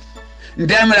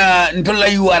ndamra ntolla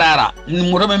yuwarara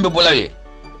murobe be bolawe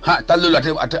ha tallu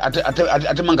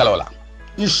ate mangalola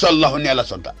inshallah ni ala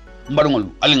sonta mbarngol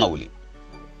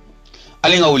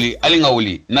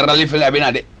alingawuli na rally fele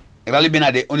abinade rally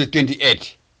binade on the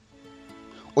 28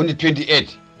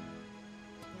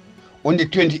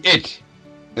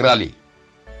 rally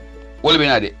wala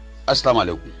binade assalamu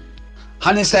alaikum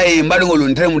hani say mbarngol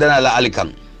ntremu dana la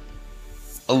alikan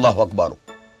Allahu akbar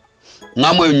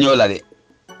ngamo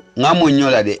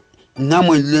nyola de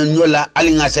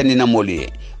alinga sendi na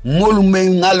moli molu me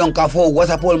ngalon ka fo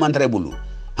wasapol mantre bulu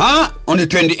ha on the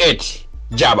 28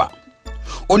 jaba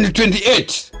on the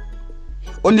 28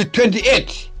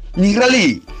 ni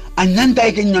rally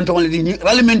anyanta ke nyanta wala di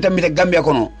rally men tamita Gambia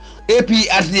kono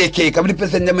APRC kabri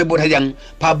pesen jame bota jang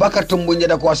pa bakar tumbu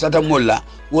njada ko sata molla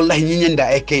wallahi nyinyanda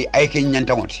ay ke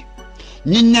nyanta ngoti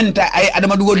nyinyanta ay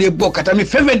adama dugo de bokata mi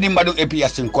fevendi mbadu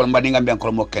APRC kol mbadi Gambia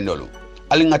kol mo kendolo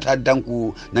alingata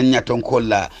danku na nyaton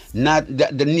kolla na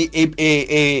ni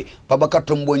pa bakar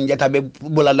tumbu njata be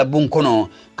bulala bun kono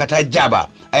kata jaba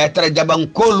ay tara jaban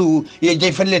kolu ye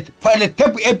jey fele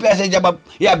tep APRC jaba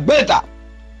ya beta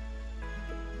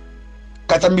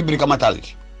kata mbibri kama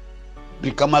taliti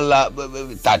brikamala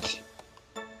tati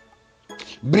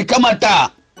brikamata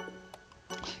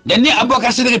dani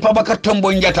abakar sidri pabakar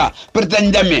tombo njata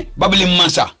pertanjame babli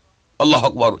mansa Allahu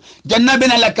akbar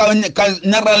jannabina la ka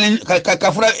naral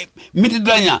ka fura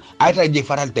mitidanya ayta je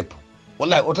faral tep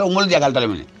wallahi oto mol jagal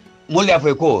talemene mol ya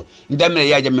fay ko ndamre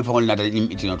ya jamme fangol nata nim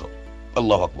itinoto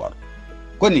Allahu akbar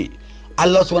koni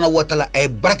Allah subhanahu wa ta'ala ay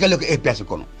barakale ko APRC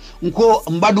kono nko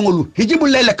mbadungolu hijibul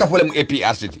layla kafole mu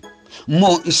APRC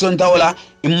mo isonta wala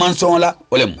imanson wala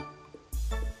olem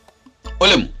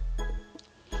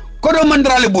kodo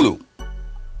mandrale bulu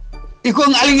iko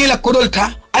alingela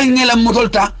kodolta alingela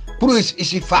motolta pour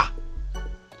isi fa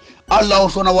Allah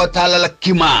subhanahu wa ta'ala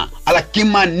ala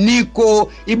kima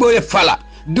niko iboye fala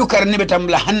dukar ni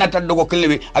betamla hanata dogo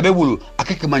kelebe abe bulu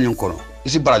akeke manyon kono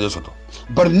isi barajo soto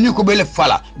bar niko bele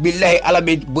fala billahi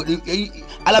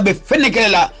ala be fenekele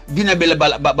la dina bele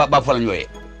ba fala nyoye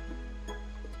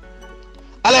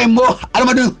alay mo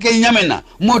almadu ke nyamena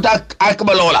mota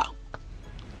akbalola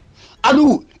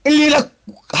adu ilila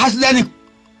hasdani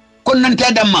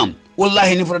konnante damam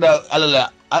wallahi ni furada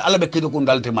ala be kedo kun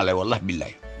dalte malay wallahi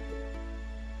billahi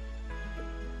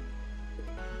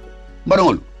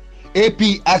barongol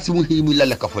APRC muhimu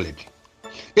la kafoleti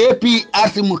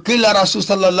APRC mukilla rasul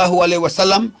sallallahu alaihi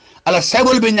wasallam ala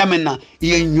sabol be nyamena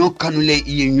ye nyokanule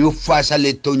ye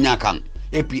nyofasale to nyakan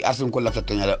APRC ko la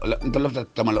tatanya la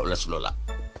tamala rasulullah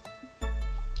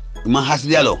ima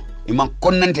hasdialo ima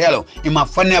konnantelo ima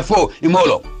fanne fo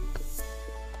imolo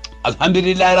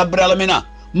alhamdulillah rabbil alamin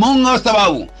monga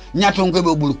sababu nyato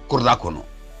ngobe bul korda kono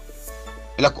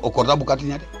ila o korda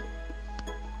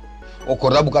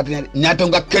bukati nyade nyato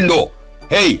nga kendo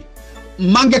hey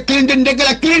mange klindi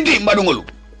ndegala klindi mbadungolu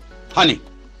hani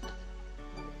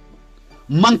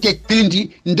manke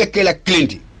klindi ndekela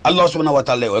klindi Allah subhanahu wa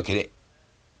ta'ala okere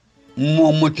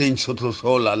mo moten soto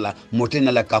sola la moten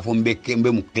la kafo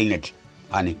mbekembe mu klinet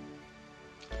hani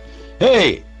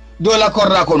hey do la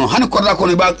korda kono hani korda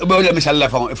kono ba le misalla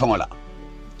fangola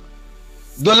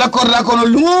do la korda kono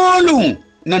lulu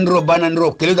nandro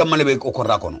banandro kelo da manbe ko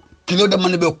korda kono kilo da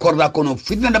manbe ko korda kono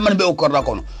fitna da manbe ko korda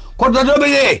kono korda do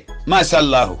be ma sha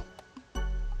Allah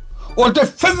o te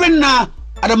fevenna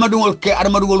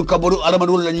adamadugol kaboru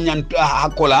adamadugol la nyan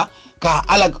hakola ka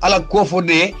ala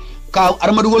kofode ka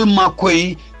armadugol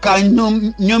makoy ka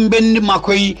ñom benn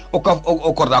makoy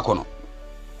o korda kono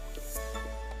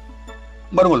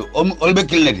mbarngol olbe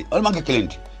kilnedi ol manka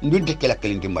kilenti ndunte kala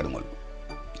kilenti mbarngol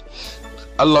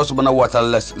Allah subhanahu wa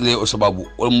ta'ala le o sababu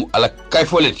ala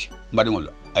kayfoleti mbarngol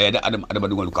ayada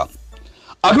adamadugol kam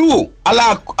adu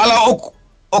ala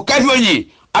o kayfoni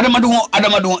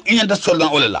adamadugol inyanta soldan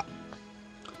olala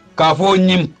ka fo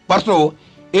nyim parto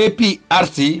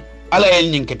APRC ala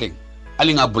yen nyinkete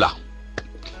ali nga bula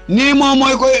ni mo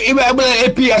moy ko ibe abula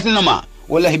APRC nama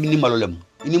wallahi ni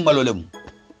malolem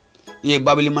ye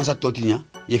babili mansa totinya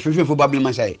ye fefe fo babili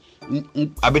mansa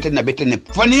abete na betene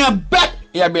fania bet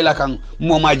ya bela kan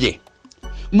momaje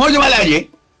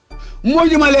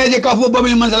mojo malaje ka fo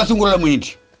babil mansala sungura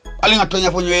muniti ali nga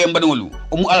tonya fo nyoye mbadongolu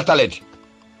o mu ala taleti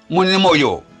mo ne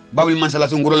mojo babil mansala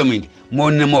sungura muniti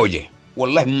mo ne moje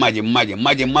wallahi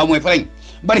maje ma moy falañ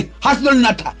bari hasdol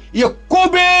nata ye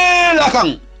kobe la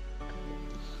kan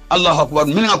allahu akbar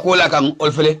min nga ko la kan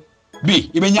ol fele bi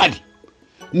ibe nyaadi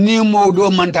ni mo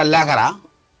do manta lakara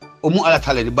o mu ala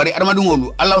taleti bari adama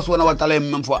dungolu allah subhanahu wa ta'ala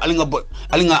mem fo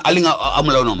ali nga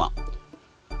amlawno ma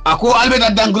ako albeta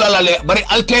dankula lale bari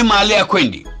altema ale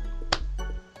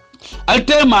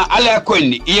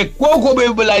akondi ye koko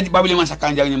be belaji babili man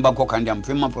sakanja ni mbako kanjam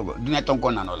fe man fo dina ton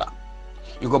ko nanola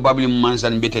iko babili man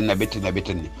san betenna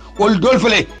wol dol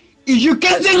fele you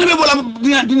can sing be bola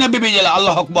dina bebe jela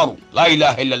allah akbar la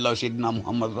ilaha illallah sayyidina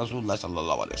muhammad rasulullah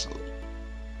sallallahu alaihi wasallam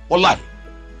wallahi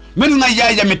men na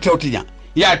jaaja metewtinya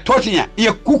ya totinya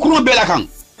ye kukuro bela kan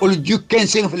wol you can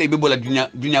sing fele be bola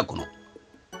dina kono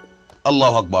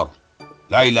Allahu akbar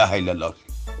la ilaha illallah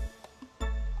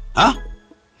ha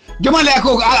jamale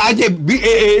ko aje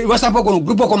whatsapp ko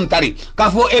groupe ko tari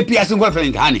ka fo APS ngol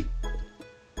felen hani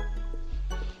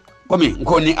komi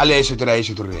ngoni ala sutura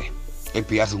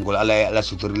APS ngol ala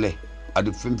suturle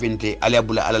adu femfente ala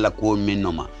bula ala la ko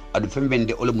menoma adu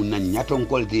femfende ole mun nan nyato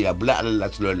ngol ti ya bula ala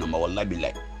la sulol noma wallahi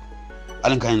billahi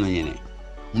alan kan no yene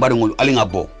mbadu ngol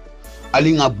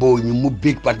alinga bo ni mu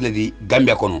big part la di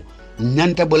Gambia kono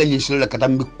nyanta bola nyi sulu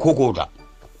katambi kokota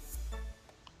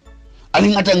ali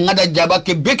ngada jaba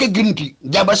ke beke grinti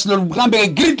jaba sulu gambe ke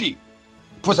grinti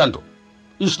fosanto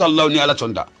inshallah ni ala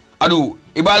sonda adu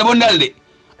ibal bondalde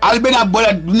albena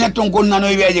bola dunya ton ko nano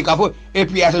wiaje ka fo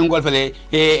APS ngol fele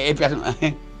APS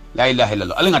la ilaha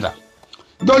illallah ali ngata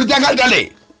dol jagal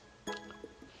dale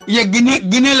ye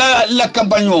gine la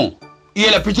campagne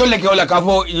ye la pitole ke wala ka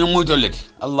fo ni mutoleti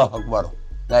allahu akbar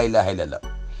la ilaha illallah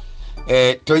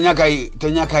tonya kai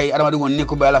adama dum ni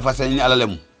ko be ala fasani ala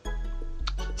lemu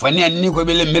fani ni ko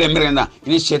be le mere na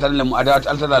ni setan lemu adat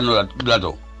altada no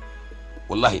lato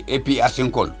wallahi APS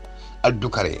sinkol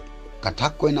addukare kata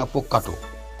ko na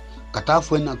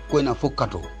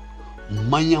fokato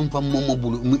manyam fam momo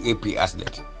bulu mu APS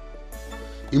leti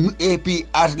imu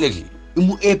APS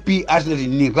leti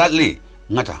ni ralle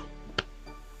ngata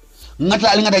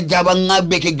ali ngata jaba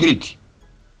ngabe ke grit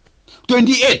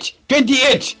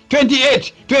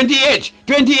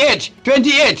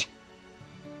 28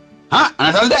 ha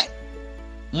anatalde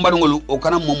mbadungolu o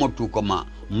kana momotu koma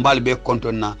mbal be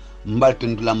kontonna mbal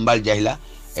tundula mbal jahila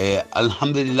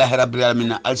alhamdulillah rabbil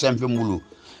alamin alsam fe mbulu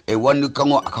wandi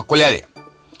kango akakolele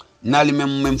nali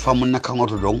mem famu na kango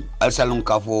to don alsalon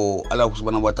ka fo allah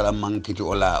subhanahu wa ta'ala mankiti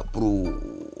ola pour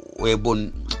we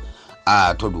bon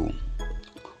todu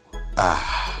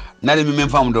nali mem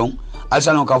famu don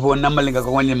alsalon ka fo namalinga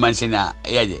ko woni mansina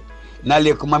yaje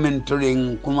nale kuma men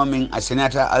tolin kuma men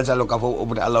asenata alsalon ka fo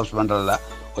obuta allah subhanahu wa ta'ala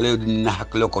ole na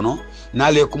haklo kono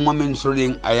nale kuma men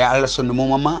tolin aya allah sonno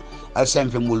mama alsam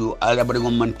fe mulu ala bari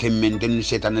ngom man temmen den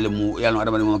setanale mu yalla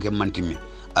adama ngom ke man timmi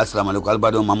assalamu alaikum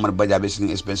albado muhammad bajabe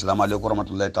sin assalamu alaikum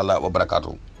warahmatullahi ta'ala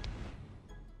wabarakatuh